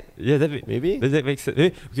 right? Yeah, Maybe. that makes sense.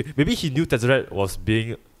 Maybe he knew Tezzeret was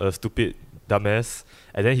being a stupid dumbass,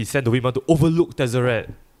 and then he sent Dovin Barnes to overlook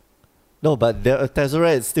Tezzeret. No, but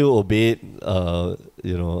Tezzeret still obeyed. Nico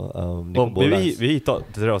Well, maybe Bolas. he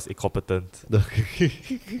thought Tezzeret was incompetent,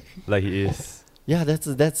 like he is. Yeah, that's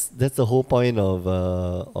the whole point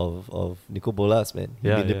of Nico Bolas, man. He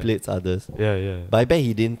Yeah, manipulates others. Yeah. But I bet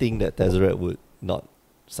he didn't think that Tezzeret would not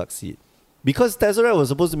succeed. Because Tezzeret was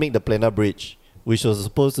supposed to make the planar bridge, which was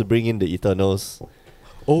supposed to bring in the Eternals.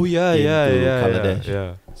 Oh yeah, Into Kaladesh.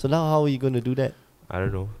 yeah. So now how are you going to do that? I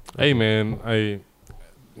don't know. Hey man,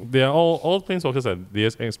 they are all planeswalkers at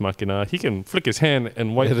Deus Ex Machina. He can flick his hand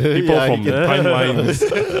and wipe people Yeah, he from can. timelines.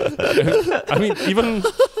 I mean,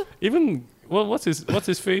 even what's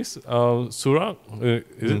his face? Surak?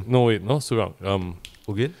 Is it? No wait, not Surak.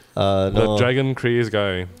 Again? The No. dragon craze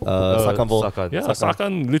guy. Sakambo. Sakan. Yeah,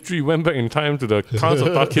 Sakan literally went back in time to the Khans of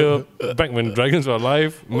Tarkir back when dragons were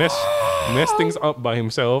alive, messed things up by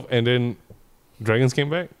himself, and then dragons came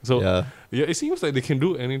back. So Yeah. it seems like they can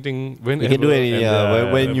do anything whenever. You can do anything,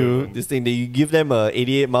 and when you wherever. this thing, you give them a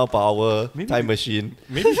 88 mile per hour Maybe time they- machine.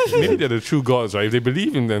 Maybe they're the true gods, right? If they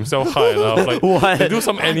believe in themselves high enough, like What? they do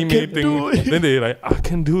some anime can thing, do it. then they like, I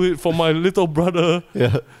can do it for my little brother.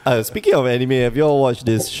 Yeah. Speaking of anime, have you all watched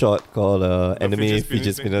this short called Anime fidget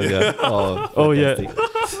Fidget spinner Spinner? Yeah. Oh, Oh, yeah.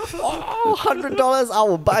 fantastic. Oh, $100, I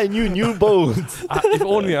will buy you new bones. If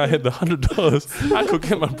only I had the $100, I could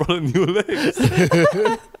get my brother new legs.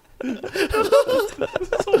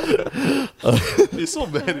 It's so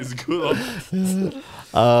bad, it's good.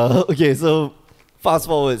 Okay, so fast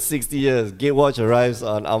forward 60 years, Gatewatch arrives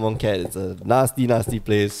on Amonkhet. It's a nasty, nasty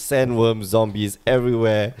place. Sandworms, zombies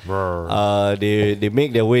everywhere. They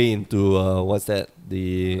make their way into what's that?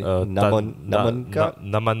 The Namanka?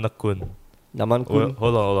 Namanakun. Namankun?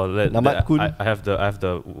 Hold on. Namatkun? I have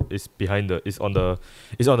the. It's behind the. It's on the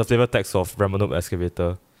flavor text of Ramanop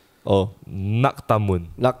Excavator. Oh, Naktamun.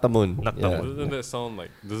 Naktamun. Naktamun.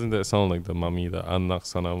 Doesn't that sound like the mummy, the Anak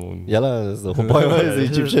Sanamun? Yeah, lah, that's the whole point. It's the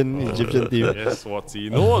Egyptian theme. Yes,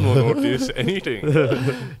 Watsy. No one will notice anything.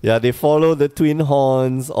 Yeah, they follow the twin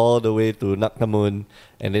horns all the way to Naktamun,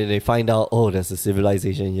 and then they find out, oh, there's a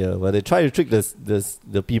civilization here. Well, they try to trick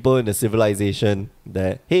the people in the civilization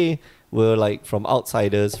that, hey, we're like from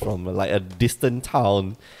outsiders, from like a distant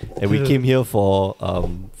town, and we came here for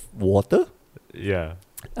water. Yeah.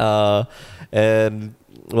 And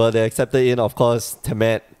well, they accepted in, of course,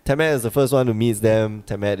 Temet. Temet is the first one who meets them.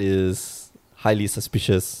 Temet is highly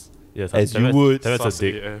suspicious. Yes. As you would. Temet's a Sus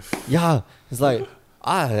dick. AF. Yeah, it's like,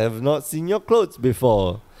 I have not seen your clothes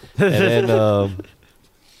before. And then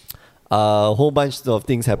a whole bunch of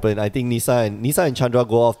things happen. I think Nisa and Chandra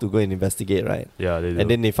go off to go and investigate, right? Yeah, they do. And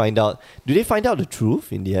then they find out. Do they find out the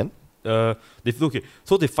truth in the end? So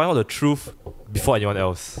they find out the truth before anyone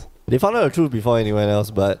else. They found out the truth before anyone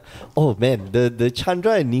else, but oh man, the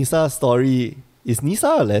Chandra and Nisa story, is Nisa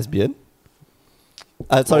a lesbian?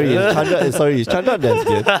 Is Chandra a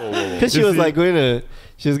lesbian? Because she was like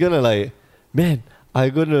she was gonna like, man,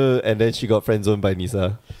 and then she got friend zoned by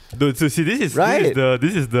Nisa. Dude, so see, this is Right.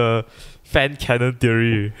 this is the fan canon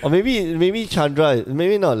theory. Or maybe Chandra,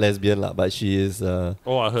 maybe not lesbian lah, but she is I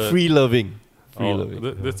heard. free loving.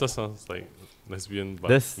 That just sounds like lesbian, but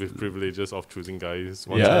That's- with privileges of choosing guys.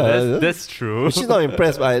 Yeah. That's true. But she's not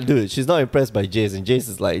impressed by she's not impressed by Jace, and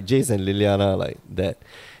Jace and Liliana are like that.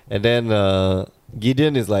 And then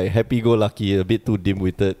Gideon is like happy-go-lucky, a bit too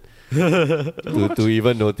dim-witted to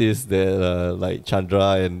even notice that like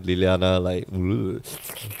Chandra and Liliana like. Ugh.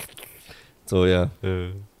 So yeah,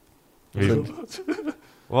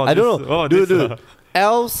 Wow, I don't this- know, wow, dude. this,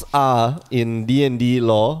 Elves are in D&D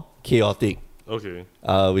lore chaotic, Okay.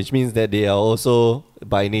 which means that they are also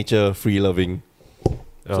by nature free-loving.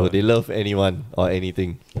 So they love anyone or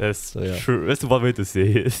anything. That's So, yeah. true. That's one way to say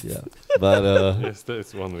it. Yeah, but Yes, that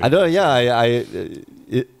is one way. I don't know. Yeah,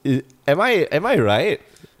 am I right?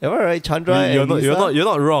 Am I right, Chandra? You're and not. Nisa? You're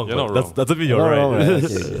not wrong. You're not That's- wrong. Doesn't mean I'm you're not right. wrong, right?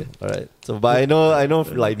 Okay. All right. So, but I know,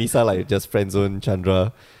 like Nisa, like just friend zone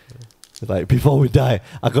Chandra. Like before we die,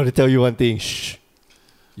 I gotta tell you one thing. Shh,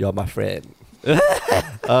 you're my friend.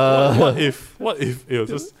 What if it was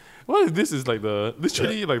just what if this is like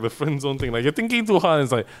literally like the friend zone thing? Like you're thinking too hard and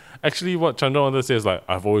it's like actually what Chandra wanted to say is like,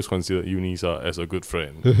 I've always considered you, Nisa, as a good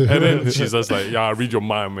friend. And then she's just like, yeah, I read your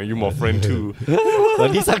mind, man, you my friend too.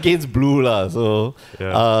 But Nisa gains blue lah. So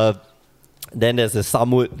Yeah. Then there's a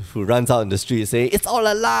Samut who runs out in the street saying, "It's all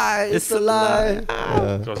a lie! It's a lie!"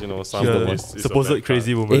 Yeah. Because, you know, Yeah, Samut is a supposed bad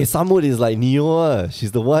crazy card. woman. Hey, Samut is like Neo.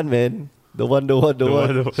 She's the one, man. The one.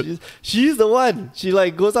 She's the one. She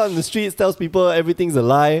like goes out in the streets, tells people everything's a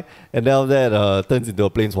lie, and then after that turns into a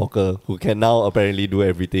planeswalker who can now apparently do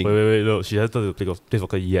everything. Wait, no, she hasn't turned to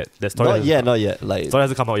Planeswalker yet. That story Not yet. Like, story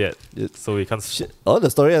hasn't come out yet, It- so we can't. oh, the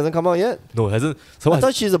story hasn't come out yet. No, it hasn't. So I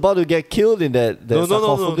thought she's about to get killed in that No.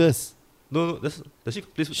 sarcophagus. no. Does she?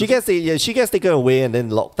 Please, She gets taken away and then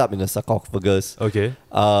locked up in a sarcophagus. Okay.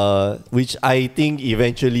 Which I think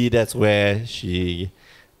eventually that's where she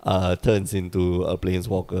turns into a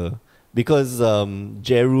planeswalker, because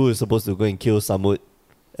Jeru is supposed to go and kill Samut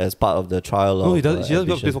as part of the trial. No, of, he doesn't. She hasn't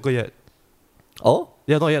got ambition. Planeswalker yet. Oh,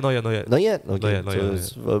 Yeah, not yet. not yet. Okay, Not yet, so not yet,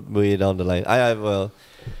 it's way down the line.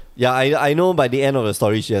 I know by the end of the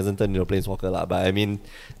story she hasn't turned into a planeswalker lah. But I mean,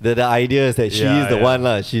 the idea is that she Yeah, is the yeah. one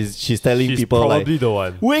lah. She's telling She's people like, probably the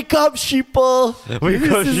one. "Wake up, sheeple! Wake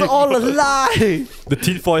This up, is sheeple." all a lie." The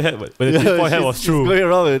tinfoil hat, when the tinfoil hat was she's true. going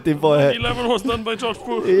around with a tinfoil hat. 11 was done by George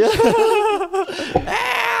Bush.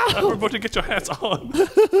 Everybody get your hats on.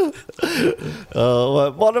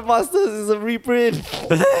 What, Modern Masters is a reprint.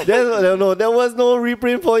 There was no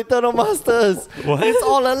reprint for Eternal Masters. What? It's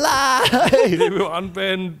all a lie. They will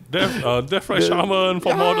unban Death Ray Shaman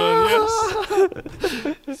for modern,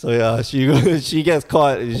 yes. So yeah, she gets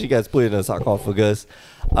caught. She gets put in a sarcophagus,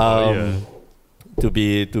 Yeah. to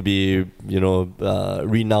be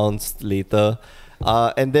renounced later,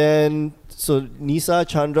 and then so Nisa,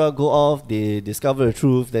 Chandra go off. They discover the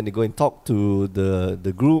truth. Then they go and talk to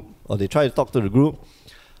the group, or they try to talk to the group.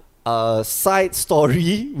 Side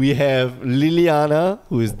story: we have Liliana,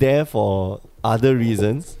 who is there for other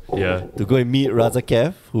reasons, Yeah. to go and meet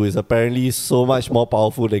Razaketh, who is apparently so much more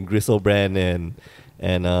powerful than Gristlebrand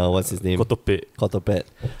and what's his name? Kotopet. Kotopet.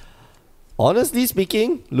 Honestly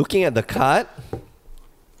speaking, looking at the card,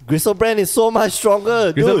 Gristlebrand is so much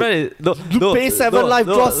stronger. Dude. You pay 7 life,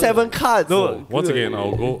 draw 7 cards. No. Once again,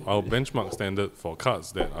 I'll benchmark standard for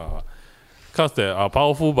cards that are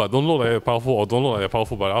powerful but don't look like they're powerful, or don't look like they're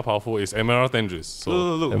powerful but are powerful, is Emerald Tendris. So,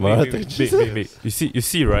 Look. Emerald Mate. You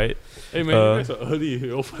see, right? hey man, you guys are early.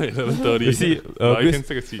 You open at 11:30. You see, you can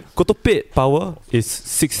take a seat. Kotopet power is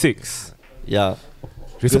 6/6. Yeah.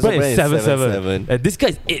 Gristlebrand is 7/7. 7/7. And this guy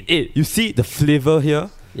is 8/8. You see the flavor here?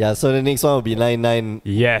 Yeah, so the next one will be 9/9.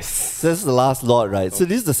 Yes. So this is the last lot, right? So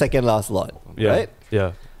this is the second last lot, Yeah. right?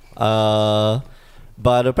 Yeah.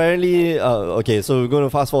 But apparently, okay, so we're going to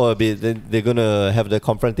fast forward a bit. Then they're going to have the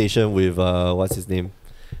confrontation with, what's his name?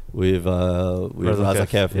 With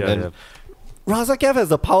Razaketh. Yeah, And then Razaketh has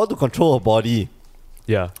the power to control her body.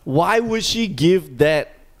 yeah. Why would she give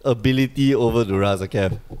that ability over to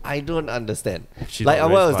Razaketh? I don't understand. She's Like, not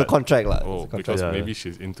very well, it's the smart. contract, lah. Oh, It's the because contract. Yeah, maybe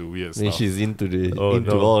she's into weird Maybe stuff. she's into Oh,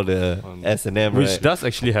 no. all the Um, S&M, Which right? does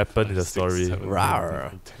actually happen in the 6, story. 7, Rawr.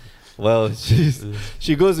 8, 10. Well,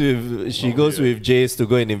 she goes with Jace to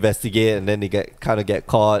go and investigate, and then they get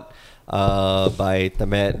caught by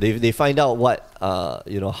Tamet. They find out what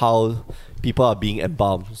how people are being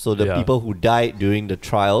embalmed. So the Yeah. people who died during the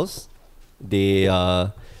trials, they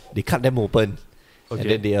cut them open, and Okay.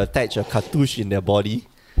 then they attach a cartouche in their body,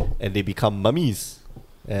 and they become mummies.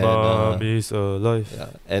 And, Mommy's alive. yeah.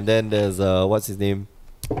 And then there's what's his name?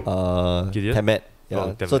 Gideon? Tamet. Yeah.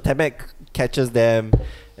 Oh, Tamet. So Tamet catches them,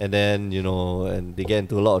 and then and they get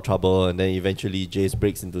into a lot of trouble, and then eventually Jace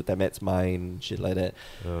breaks into Tamet's mind, shit like that.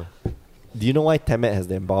 Do you know why Tamet has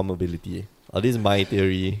the embalm ability? Or this is my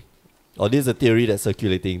theory, or this is a theory that's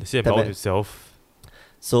circulating. Does he empower Tamet- himself?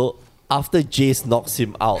 So after Jace knocks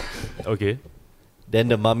him out, Okay. then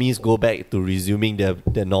the mummies go back to resuming their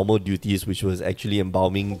normal duties, which was actually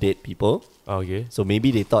embalming dead people. Okay. So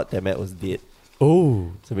maybe they thought Tamet was dead. Oh.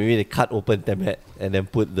 So maybe they cut open Tamet and then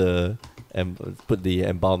put the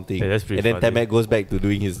embalm thing. Yeah, that's pretty and then funny. Tamet goes back to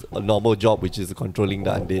doing his normal job, which is controlling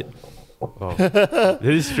the undead. Wow.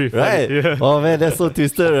 This is pretty funny. Right? Yeah. Oh man, that's so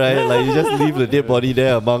twisted, right? Like you just leave the dead body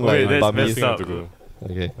there among Wait, like that's mummies. messed up. To go.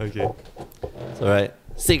 Okay. Okay. So right.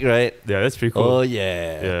 Sick, right? Yeah, that's pretty cool. Oh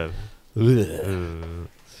yeah. Yeah.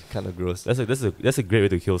 Kind of gross. That's a great way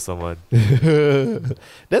to kill someone.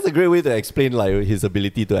 That's a great way to explain like his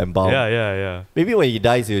ability to embalm. Yeah. Maybe when he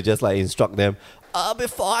dies, he'll just like instruct them.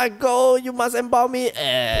 Before I go, you must embalm me.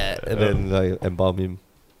 And then like embalm him.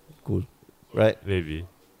 Cool. Right? Maybe.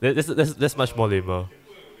 That's much more lamer.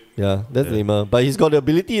 Yeah, that's Yeah. lamer. But he's got the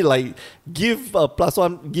ability like give a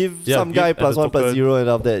 +1, give Yeah, some give guy as a +1 token. +0 and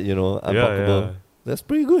after that, unblockable. Yeah. That's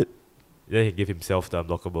pretty good. Then he gave himself the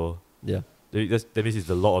unblockable. Yeah. That means he's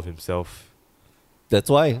the lord of himself. That's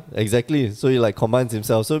why, exactly. So he like commands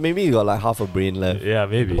himself. So maybe he got like half a brain left. Yeah,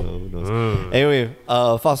 maybe. Who knows? Anyway,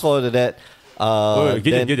 fast forward to that.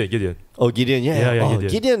 Gideon. Oh, Gideon, yeah. Yeah, Oh,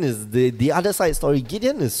 Gideon. Gideon is the other side story.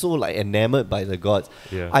 Gideon is so like enamored by the gods.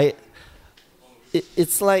 Yeah.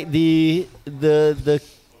 It's like the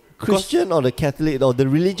Christian or the Catholic or the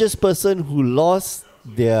religious person who lost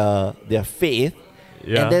their faith,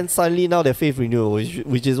 Yeah. and then suddenly now their faith renewed,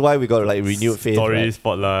 which is why we got like renewed faith. Story Right?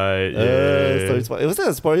 spotlight. Yeah. Story spotlight. Was that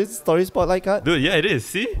a story spotlight card? Dude, yeah, it is.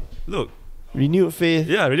 See? Look. Renewed faith.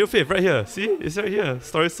 Yeah, Radio Faith right here. See? It's right here.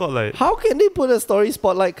 Story spotlight. How can they put a story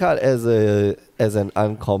spotlight card as an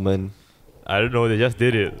uncommon? I don't know, they just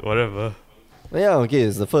did it. Whatever. Yeah, okay,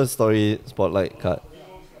 it's the first story spotlight card.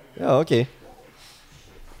 Yeah, okay.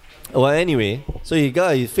 Well, anyway, so he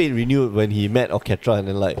got his faith renewed when he met Orchestra, and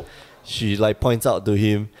then like she like points out to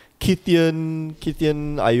him Kithian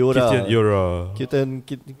Iora. Kithian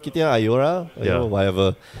Iora? I don't know,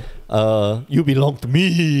 whatever. You belong to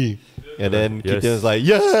me. And then Yes. Kithian's like,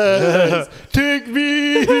 yes, take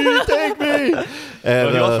me.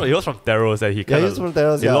 And No, he was from Theros and he kind he's from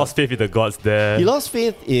Theros, he yeah. lost faith in the gods there. He lost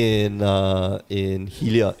faith in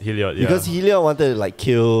Heliod. Heliod, yeah. Because Heliod wanted to like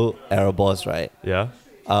kill Erebos, right? Yeah.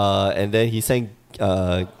 And then he sent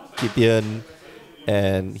Kithian,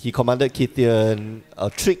 and he commanded Kithian,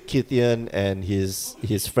 tricked Kithian and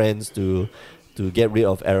his friends to get rid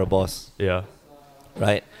of Erebos, Yeah.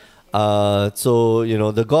 right? So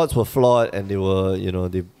the gods were flawed, and they were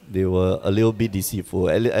they were a little bit deceitful,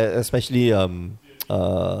 especially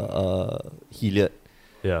Heliod.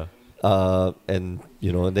 Yeah. And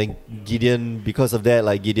then Gideon, because of that,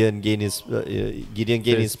 like Gideon gained his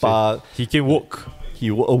spark. He came woke. He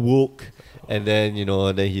awoke, and then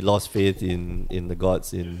then he lost faith in the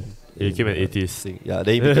gods. He became an atheist. Yeah,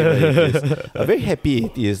 then he became an atheist. A very happy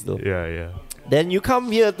atheist though. Yeah, yeah. Then you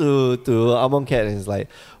come here to Amonkhet, and it's like,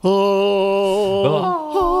 oh,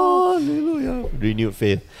 hallelujah, renewed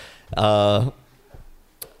faith.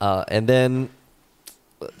 And then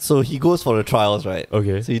so he goes for the trials, right?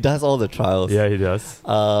 Okay. So he does all the trials. Yeah, he does.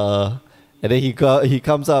 And then he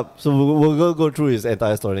comes up. So we're gonna go through his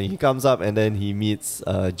entire story. He comes up, and then he meets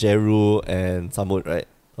Jeru and Samud, right?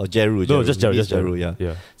 Or Jeru. No, just He Jeru. meets Just Jeru. Yeah.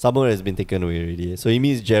 Yeah. Samud has been taken away already. So he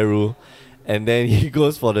meets Jeru, and then he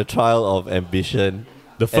goes for the trial of ambition.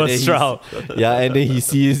 The And then first trial. Yeah, and then he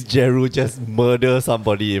sees Jeru just murder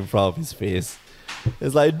somebody in front of his face.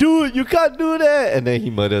 It's like, dude, you can't do that. And then he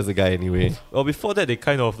murders the guy anyway. Well, before that, they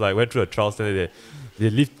kind of like went through a trials. And they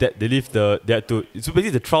had to. So basically,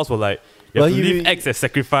 the trials were like, you have to leave X as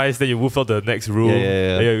sacrifice, then you move on to the next room.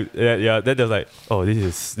 Yeah. Then they're like, oh,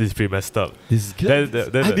 this is pretty messed up. This is good.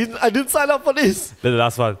 I didn't sign up for this. Then the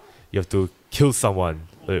last one, you have to kill someone.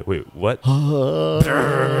 Wait, what?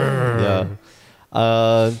 Yeah.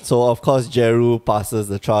 So of course Jeru passes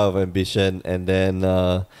the trial of ambition, and then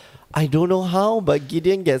I don't know how, but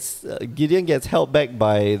Gideon gets held back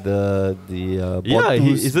by the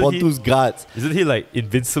Bontu's guards. Isn't he like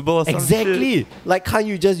invincible or something? Exactly. Like, can't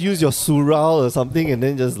you just use your Sural or something and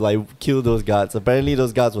then just like kill those guards? Apparently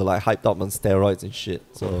those guards were like hyped up on steroids and shit.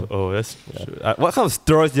 So that's true. What kind of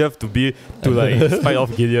steroids do you have to be to like fight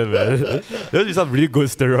off Gideon, man? There must be some really good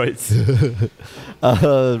steroids.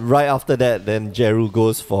 right after that, then Jeru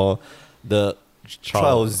goes for the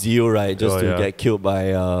trial of zeal, right? Just to get killed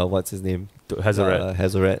by what's his name?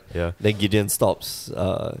 Hazoret. Yeah. Then Gideon stops.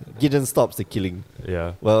 Gideon stops the killing.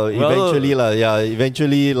 Yeah. Well,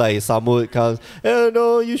 eventually like Samud comes. Oh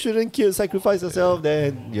no, you shouldn't sacrifice yourself.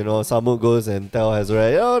 Then Samud goes and tell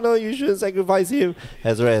Hazoret, oh no, you shouldn't sacrifice him.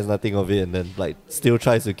 Hazoret has nothing of it, and then like still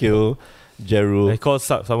tries to kill Jeru. They call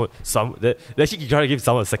Samud. They actually try to give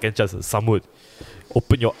Samud a second chance. Samud,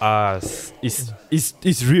 open your eyes. It's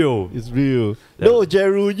real. It's real. No,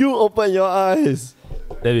 Jeru, you open your eyes.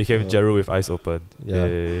 Then became Jeru with eyes open.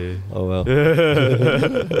 Yeah. Oh well.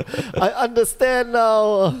 I understand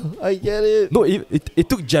now. I get it. No, it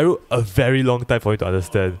took Jeru a very long time for him to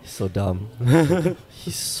understand. He's so dumb.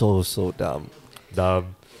 He's so dumb.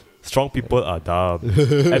 Dumb. Strong people are dumb.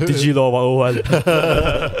 MTG Law 101.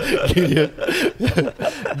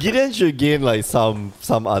 Gideon should gain like some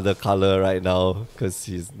other color right now, because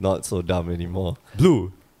he's not so dumb anymore.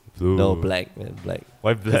 Blue. No, black, man. Black.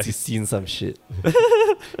 Why Because black? he's seen some shit.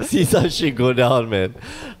 Seen some shit go down, man.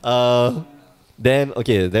 Then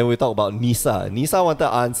we talk about Nisa. Nisa wanted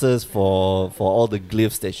answers for all the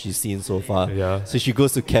glyphs that she's seen so far. Yeah. So she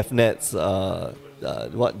goes to Kefnet's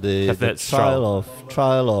Kefnet's trial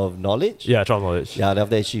of knowledge. Yeah, trial knowledge. Yeah. And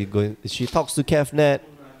after that, she talks to Kefnet,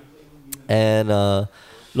 and lo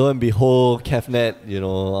and behold, Kefnet,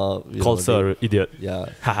 calls her idiot. Yeah.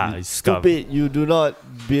 Haha, You he's scum. stupid! You do not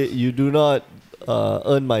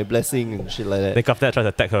earn my blessing and shit like Then that. after that, I tried to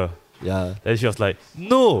attack her. Yeah. Then she was like,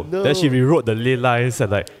 no. No. Then she rewrote the ley lines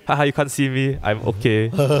and like, haha, you can't see me. I'm okay.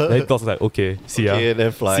 Then God was like, okay, see ya. Okay,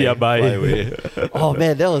 then fly. See ya, bye. Fly away. Oh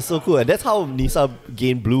man, that was so cool. And that's how Nisa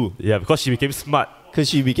gained blue. Yeah, because she became smart. Because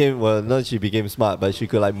she became, well, not she became smart, but she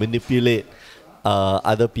could like manipulate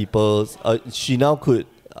other people's. She now could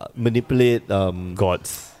manipulate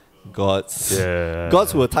Gods. gods. Yeah.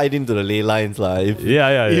 Gods were tied into the ley lines. If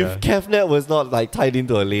Yeah. Kefnet was not like tied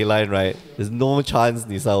into a ley line, right, there's no chance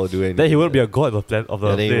Nisa will do anything. Then he won't be a god of the plan of the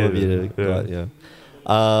Yeah, then he plane. won't be the god, yeah.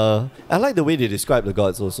 I like the way they describe the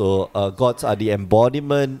gods also. Gods are the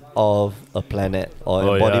embodiment of a planet or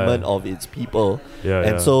Oh, embodiment yeah. of its people. Yeah,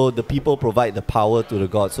 And yeah. so the people provide the power to the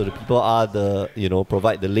gods. So the people are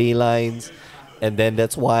provide the ley lines. And then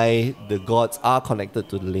that's why the gods are connected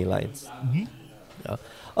to the ley lines. Mm-hmm. Yeah.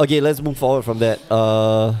 Okay, let's move forward from that.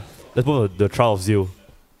 Let's move to the trial of Zeal.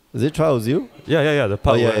 Is it Trial of Zeal? Yeah. The Oh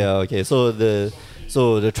part yeah, where- yeah. Okay, so the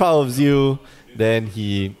Trial of Zeal, then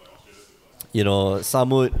he,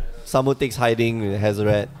 Samut takes hiding with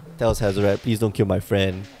Hazoret, tells Hazoret, please don't kill my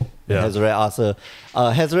friend. Yeah. Hazoret asks her,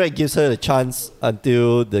 Hazoret gives her a chance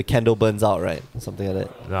until the candle burns out, right? Something like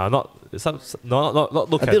that. Nah, not no Until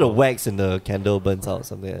the candle. wax in the candle burns out,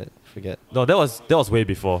 something like that. Forget. No, that was way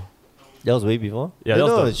before. That was way before? Yeah, that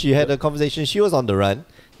was the- she had a conversation. She was on the run.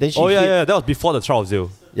 Then she Oh hit, yeah, that was before the trial of Zeal.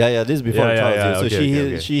 Yeah, this is before Yeah, the trial. yeah, So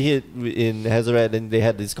okay. she hit in Hazoret, and they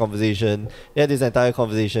had this conversation. They had this entire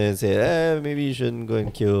conversation and said, maybe you shouldn't go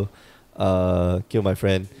and kill my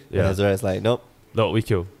friend. Yeah. And Hazoret's like, nope, No, we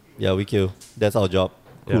kill. yeah, we kill. That's our job.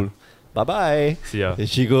 Cool. Yeah. Bye bye. See ya. And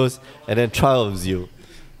she goes, and then trial of Zeal.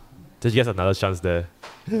 Then she gets another chance there.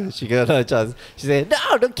 She got another chance. She said,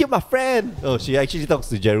 no, don't kill my friend. Oh, she actually talks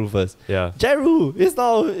to Jeru first. Yeah. Jeru, it's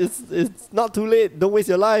not too late. Don't waste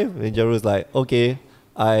your life. And Jeru's like, okay,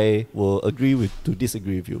 I will to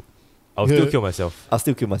disagree with you. I'll still kill myself. I'll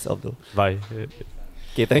still kill myself though. Bye.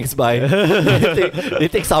 Okay, thanks, bye. they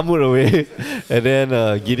take Samur away. And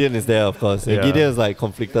then Gideon is there, of course. And Yeah. Gideon is like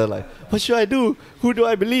conflicted, like, what should I do? Who do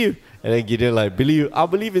I believe? And then Gideon like, I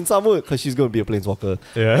believe in Samur because she's going to be a planeswalker.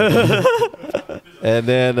 Yeah. And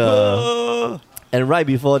then, and right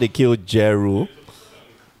before they kill Jeru,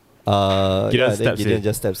 Gideon steps Gideon in.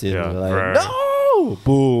 just steps in. Yeah. Like, no!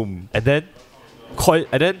 Boom. and then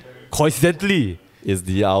coincidentally, Is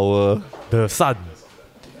the hour. the sun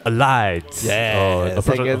alights. Yeah,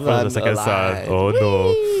 approach second of the sun second sun. alight. Oh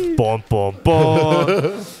no. Bom bom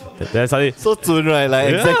bom. Then suddenly So soon, right?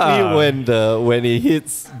 Like Yeah. exactly when it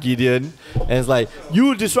hits Gideon, and it's like,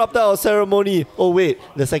 you disrupted our ceremony. Oh wait,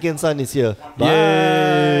 the second son is here. Bye.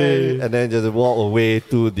 Yay. And then just walk away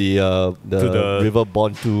to the the- river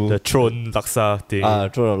Bontu. the throne Laksa thing.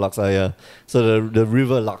 Throne of Laksa, yeah. So the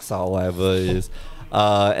river Laksa, or whatever it is.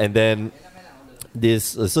 And then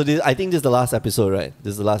this I think this is the last episode, right?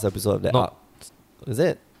 This is the last episode of that No. arc. Is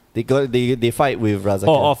it? They fight with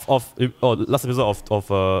Razaketh. Last episode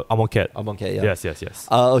of Amon Cat. Amon Cat, yeah. Yes.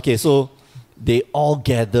 Okay, so they all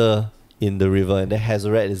gather in the river, and then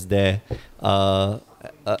Hazoret is there. No,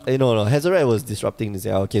 Hazoret was disrupting this.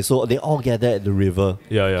 Yeah, okay, so they all gather at the river,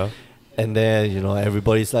 Yeah. and then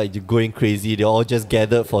everybody's like going crazy. They all just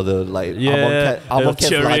gathered for the like Yeah. Amon Cat's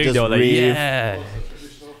cheering. largest They were like, rave. yeah.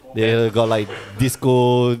 They got like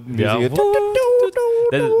disco music.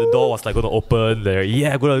 Then the door was like going to open. They're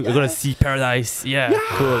we're gonna see paradise. Yeah,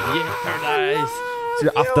 cool. Yeah, paradise. See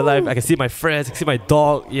the afterlife. I can see my friends. I can see my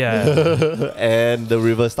dog. Yeah, And the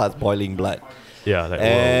river starts boiling blood. yeah. Like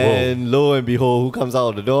And lo and behold, who comes out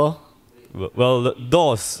of the door? whoa. Well, the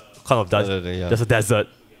door's kind of Yeah. there's a desert.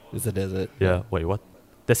 It's a desert. Yeah. Wait, what?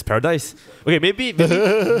 That's paradise. Okay, maybe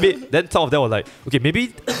then some of them were like, okay,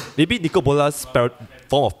 maybe Nicobola's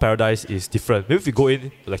form of paradise is different. Maybe if we go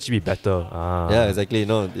in, it'll actually be better. Yeah, exactly.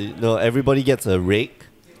 No, everybody gets a rake,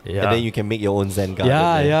 Yeah. and then you can make your own Zen garden.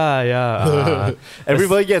 Yeah.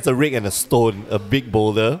 Everybody gets a rake and a stone, a big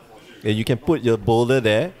boulder, and you can put your boulder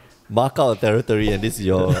there, mark out a territory, and this is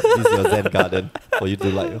your Zen garden for you to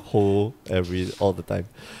like hold all the time.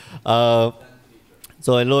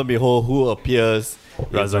 So and lo and behold, who appears?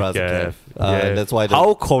 Is Razaketh. And that's why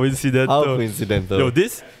how coincidental. how coincidental. Yo,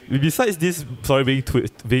 this besides this story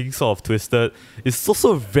being sort of twisted, it's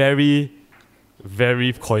also very,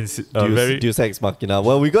 very coincidental. Very Deus Ex Machina.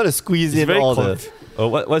 Well, we got to squeeze it's in very all the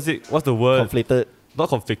what's the word? conflated. Not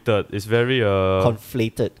conflicted. It's very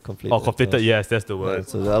Conflated. conflicted. Yes, that's the Yeah, word.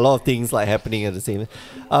 so there are a lot of things like happening at the same.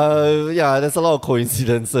 There's a lot of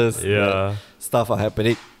coincidences. Yeah. that stuff are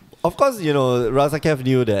happening. Of course, Razaketh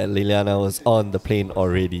knew that Liliana was on the plane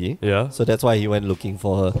already. Yeah. So that's why he went looking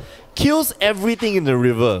for her. Kills everything in the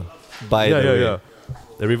river. By the way. Yeah.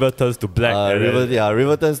 The river turns to black. and then-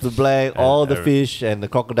 river turns to black. All the and- fish and the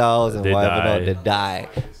crocodiles and They whatever die. not, they die.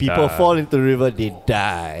 People Die. fall into the river, they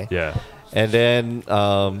die. Yeah. And then,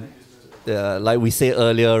 like we said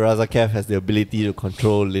earlier, Razaketh has the ability to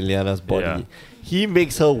control Liliana's body. Yeah. He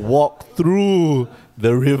makes her walk through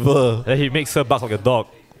the river. Then he makes her bark like a dog.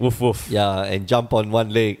 Woof woof. Yeah, and jump on one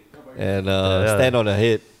leg and Yeah. stand on her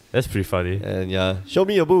head. That's pretty funny. And yeah, show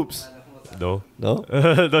me your boobs. No. No,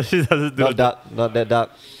 No, she doesn't do not it. dark, not that dark,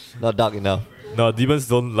 not dark enough. No, demons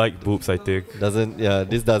don't like boobs, I think. This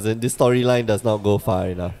storyline does not go far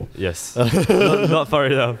enough. Yes. not far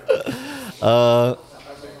enough.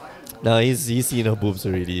 No, he's seen her boobs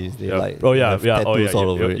already. They Yeah. like Oh, yeah. have Yeah. Oh, tattoos yeah. all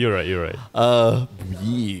over it. You're right. You're right.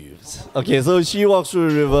 Boobs. Okay, so she walks through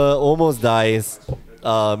the river, almost dies,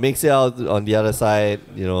 makes it out on the other side,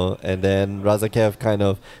 and then Razaketh kind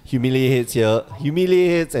of humiliates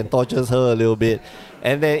and tortures her a little bit.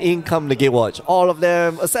 And then in come the Gatewatch. All of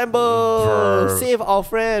them assemble, Brr. save our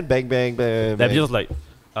friend. Bang, bang, bang. Then bang. just like,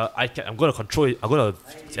 I'm gonna control it. I'm gonna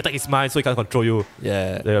attack his mind so he can't control you.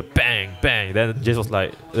 Yeah. Then bang, bang. Then Jace was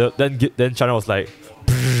like, then China was like,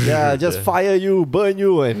 Yeah, just fire you, burn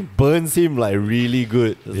you, and burns him like really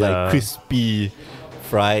good. It's like Yeah. crispy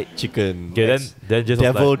fried chicken. okay, then Jace was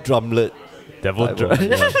devil like, drumlet. devil,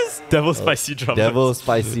 Yeah. devil spicy drum. Devil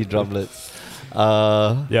spicy drumlets.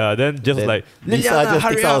 Yeah, then just Then like, Lisa Liliana, just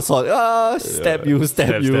hurry takes out a up. sword. Stab you.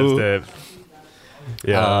 Stab.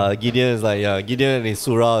 Yeah. Gideon is like, Gideon and his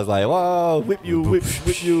Surah is like, wow, whip you.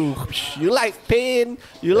 You like pain?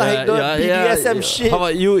 You like the BDSM shit? How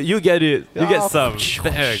about you? You get it. You Ah, get some.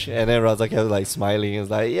 And then Razaketh is like smiling. Is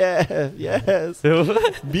like, yeah, yes,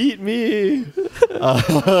 beat me.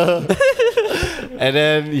 And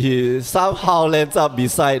then he somehow lands up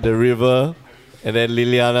beside the river. And then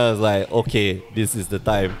Liliana is like, okay, this is the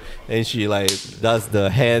time. And she like does the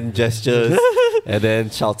hand gestures and then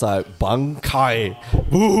shouts out, Bankai.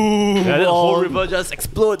 Boom! And then the whole river just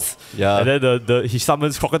explodes. Yeah. And then he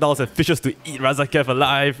summons crocodiles and fishes to eat Razaketh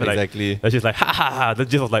alive. And Exactly. and she's like, ha ha ha. Then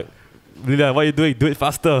Jace was like, Liliana, what are you doing? Do it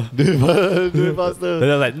faster. Do it faster. And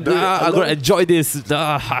they're like, nah, I'm gonna enjoy this.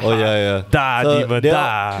 Da, ha, Oh, ha. yeah. Da, So demon,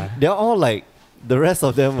 da. they're all like, the rest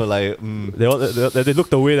of them were like, They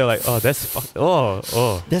looked away. They're like, oh, that's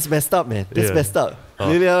oh, that's messed up, man. That's Yeah. messed up. Oh.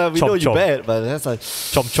 Liliana, we Chomp, know you chomp. bad, but that's like,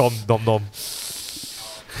 chom chom nom nom.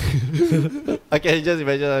 I can just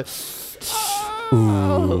imagine like,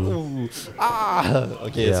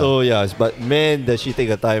 Okay, Yeah. so yeah, but man, does she take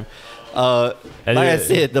her time. Like I Anyway.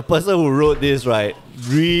 said, the person who wrote this, right,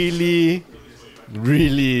 really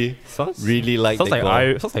Sounds like sounds that like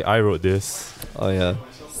girl. sounds like I wrote this. Oh yeah,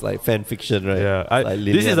 it's like fan fiction, right? Yeah, Like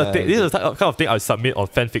this is the Liliana thing. This is and- the kind of thing I submit on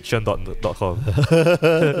fanfiction.com.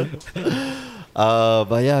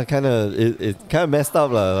 But yeah, it kind of messed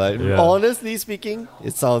up lah. Like Yeah. honestly speaking,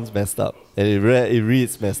 it sounds messed up, and it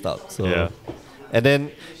reads messed up. So Yeah. and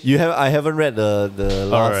then I haven't read the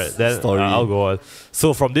last Alright, then story. I'll go on.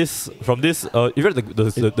 So from this, you read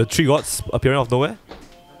the three gods appearing out of nowhere?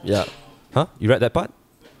 Yeah, Huh? You read that part?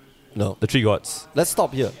 no. The three gods. Let's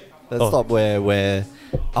stop here. Let's Oh. stop where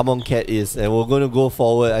Amon Cat is, and we're going to go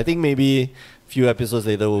forward. I think maybe few episodes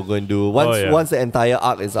later we're going to do once the entire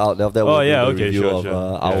arc is out. After that, we'll do the review of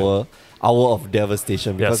hour of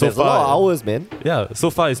devastation, because so there's a lot of far- hours, man. Yeah. So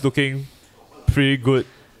far, it's looking pretty good.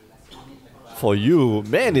 For you,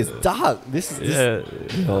 man, it's dark. This is Yeah.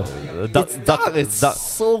 you know, Dark, it's dark. It's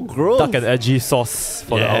so gross. dark and edgy sauce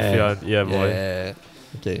for the Alfian. Yeah, boy. Yeah.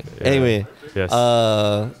 Okay. Yeah. Anyway. Yes.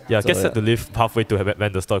 so Yeah, get set to leave halfway to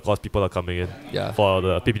when the store because people are coming in Yeah. for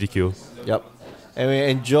the PPTQ. Yep.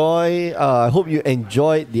 Anyway, enjoy. I hope you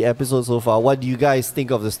enjoyed the episode so far. What do you guys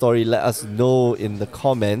think of the story? Let us know in the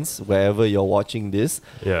comments wherever you're watching this.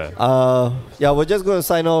 Yeah. Yeah, we're just going to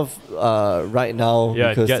sign off right now. Yeah,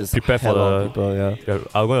 because get there's prepared for hell of the- people. Yeah. Yeah,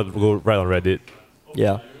 I'm gonna go right on Reddit.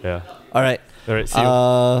 Yeah. Yeah. All right. All right. See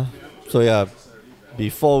you. So yeah,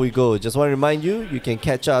 before we go, just want to remind you, you can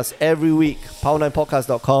catch us every week,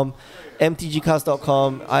 power9podcast.com,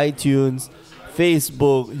 mtgcast.com, iTunes,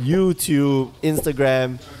 Facebook, YouTube,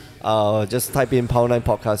 Instagram. Just type in Power9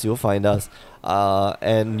 Podcast, you'll find us.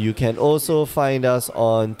 And you can also find us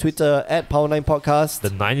on Twitter at Power9 Podcast. The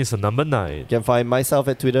 9 is the number 9. You can find myself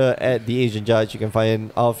at Twitter at The Asian Judge. You can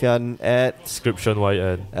find Alfian at Description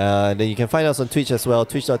YN. then you can find us on Twitch as well,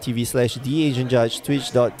 twitch.tv/TheAsianJudge,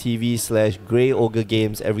 twitch.tv/Grey Ogre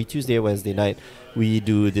Games. Every Tuesday, Wednesday night, we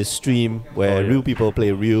do this stream where real people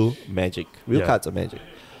play real magic, real cards of magic.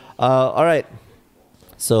 All right.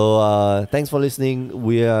 So thanks for listening.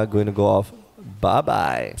 We are going to go off. Bye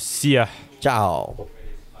bye. See ya. Ciao.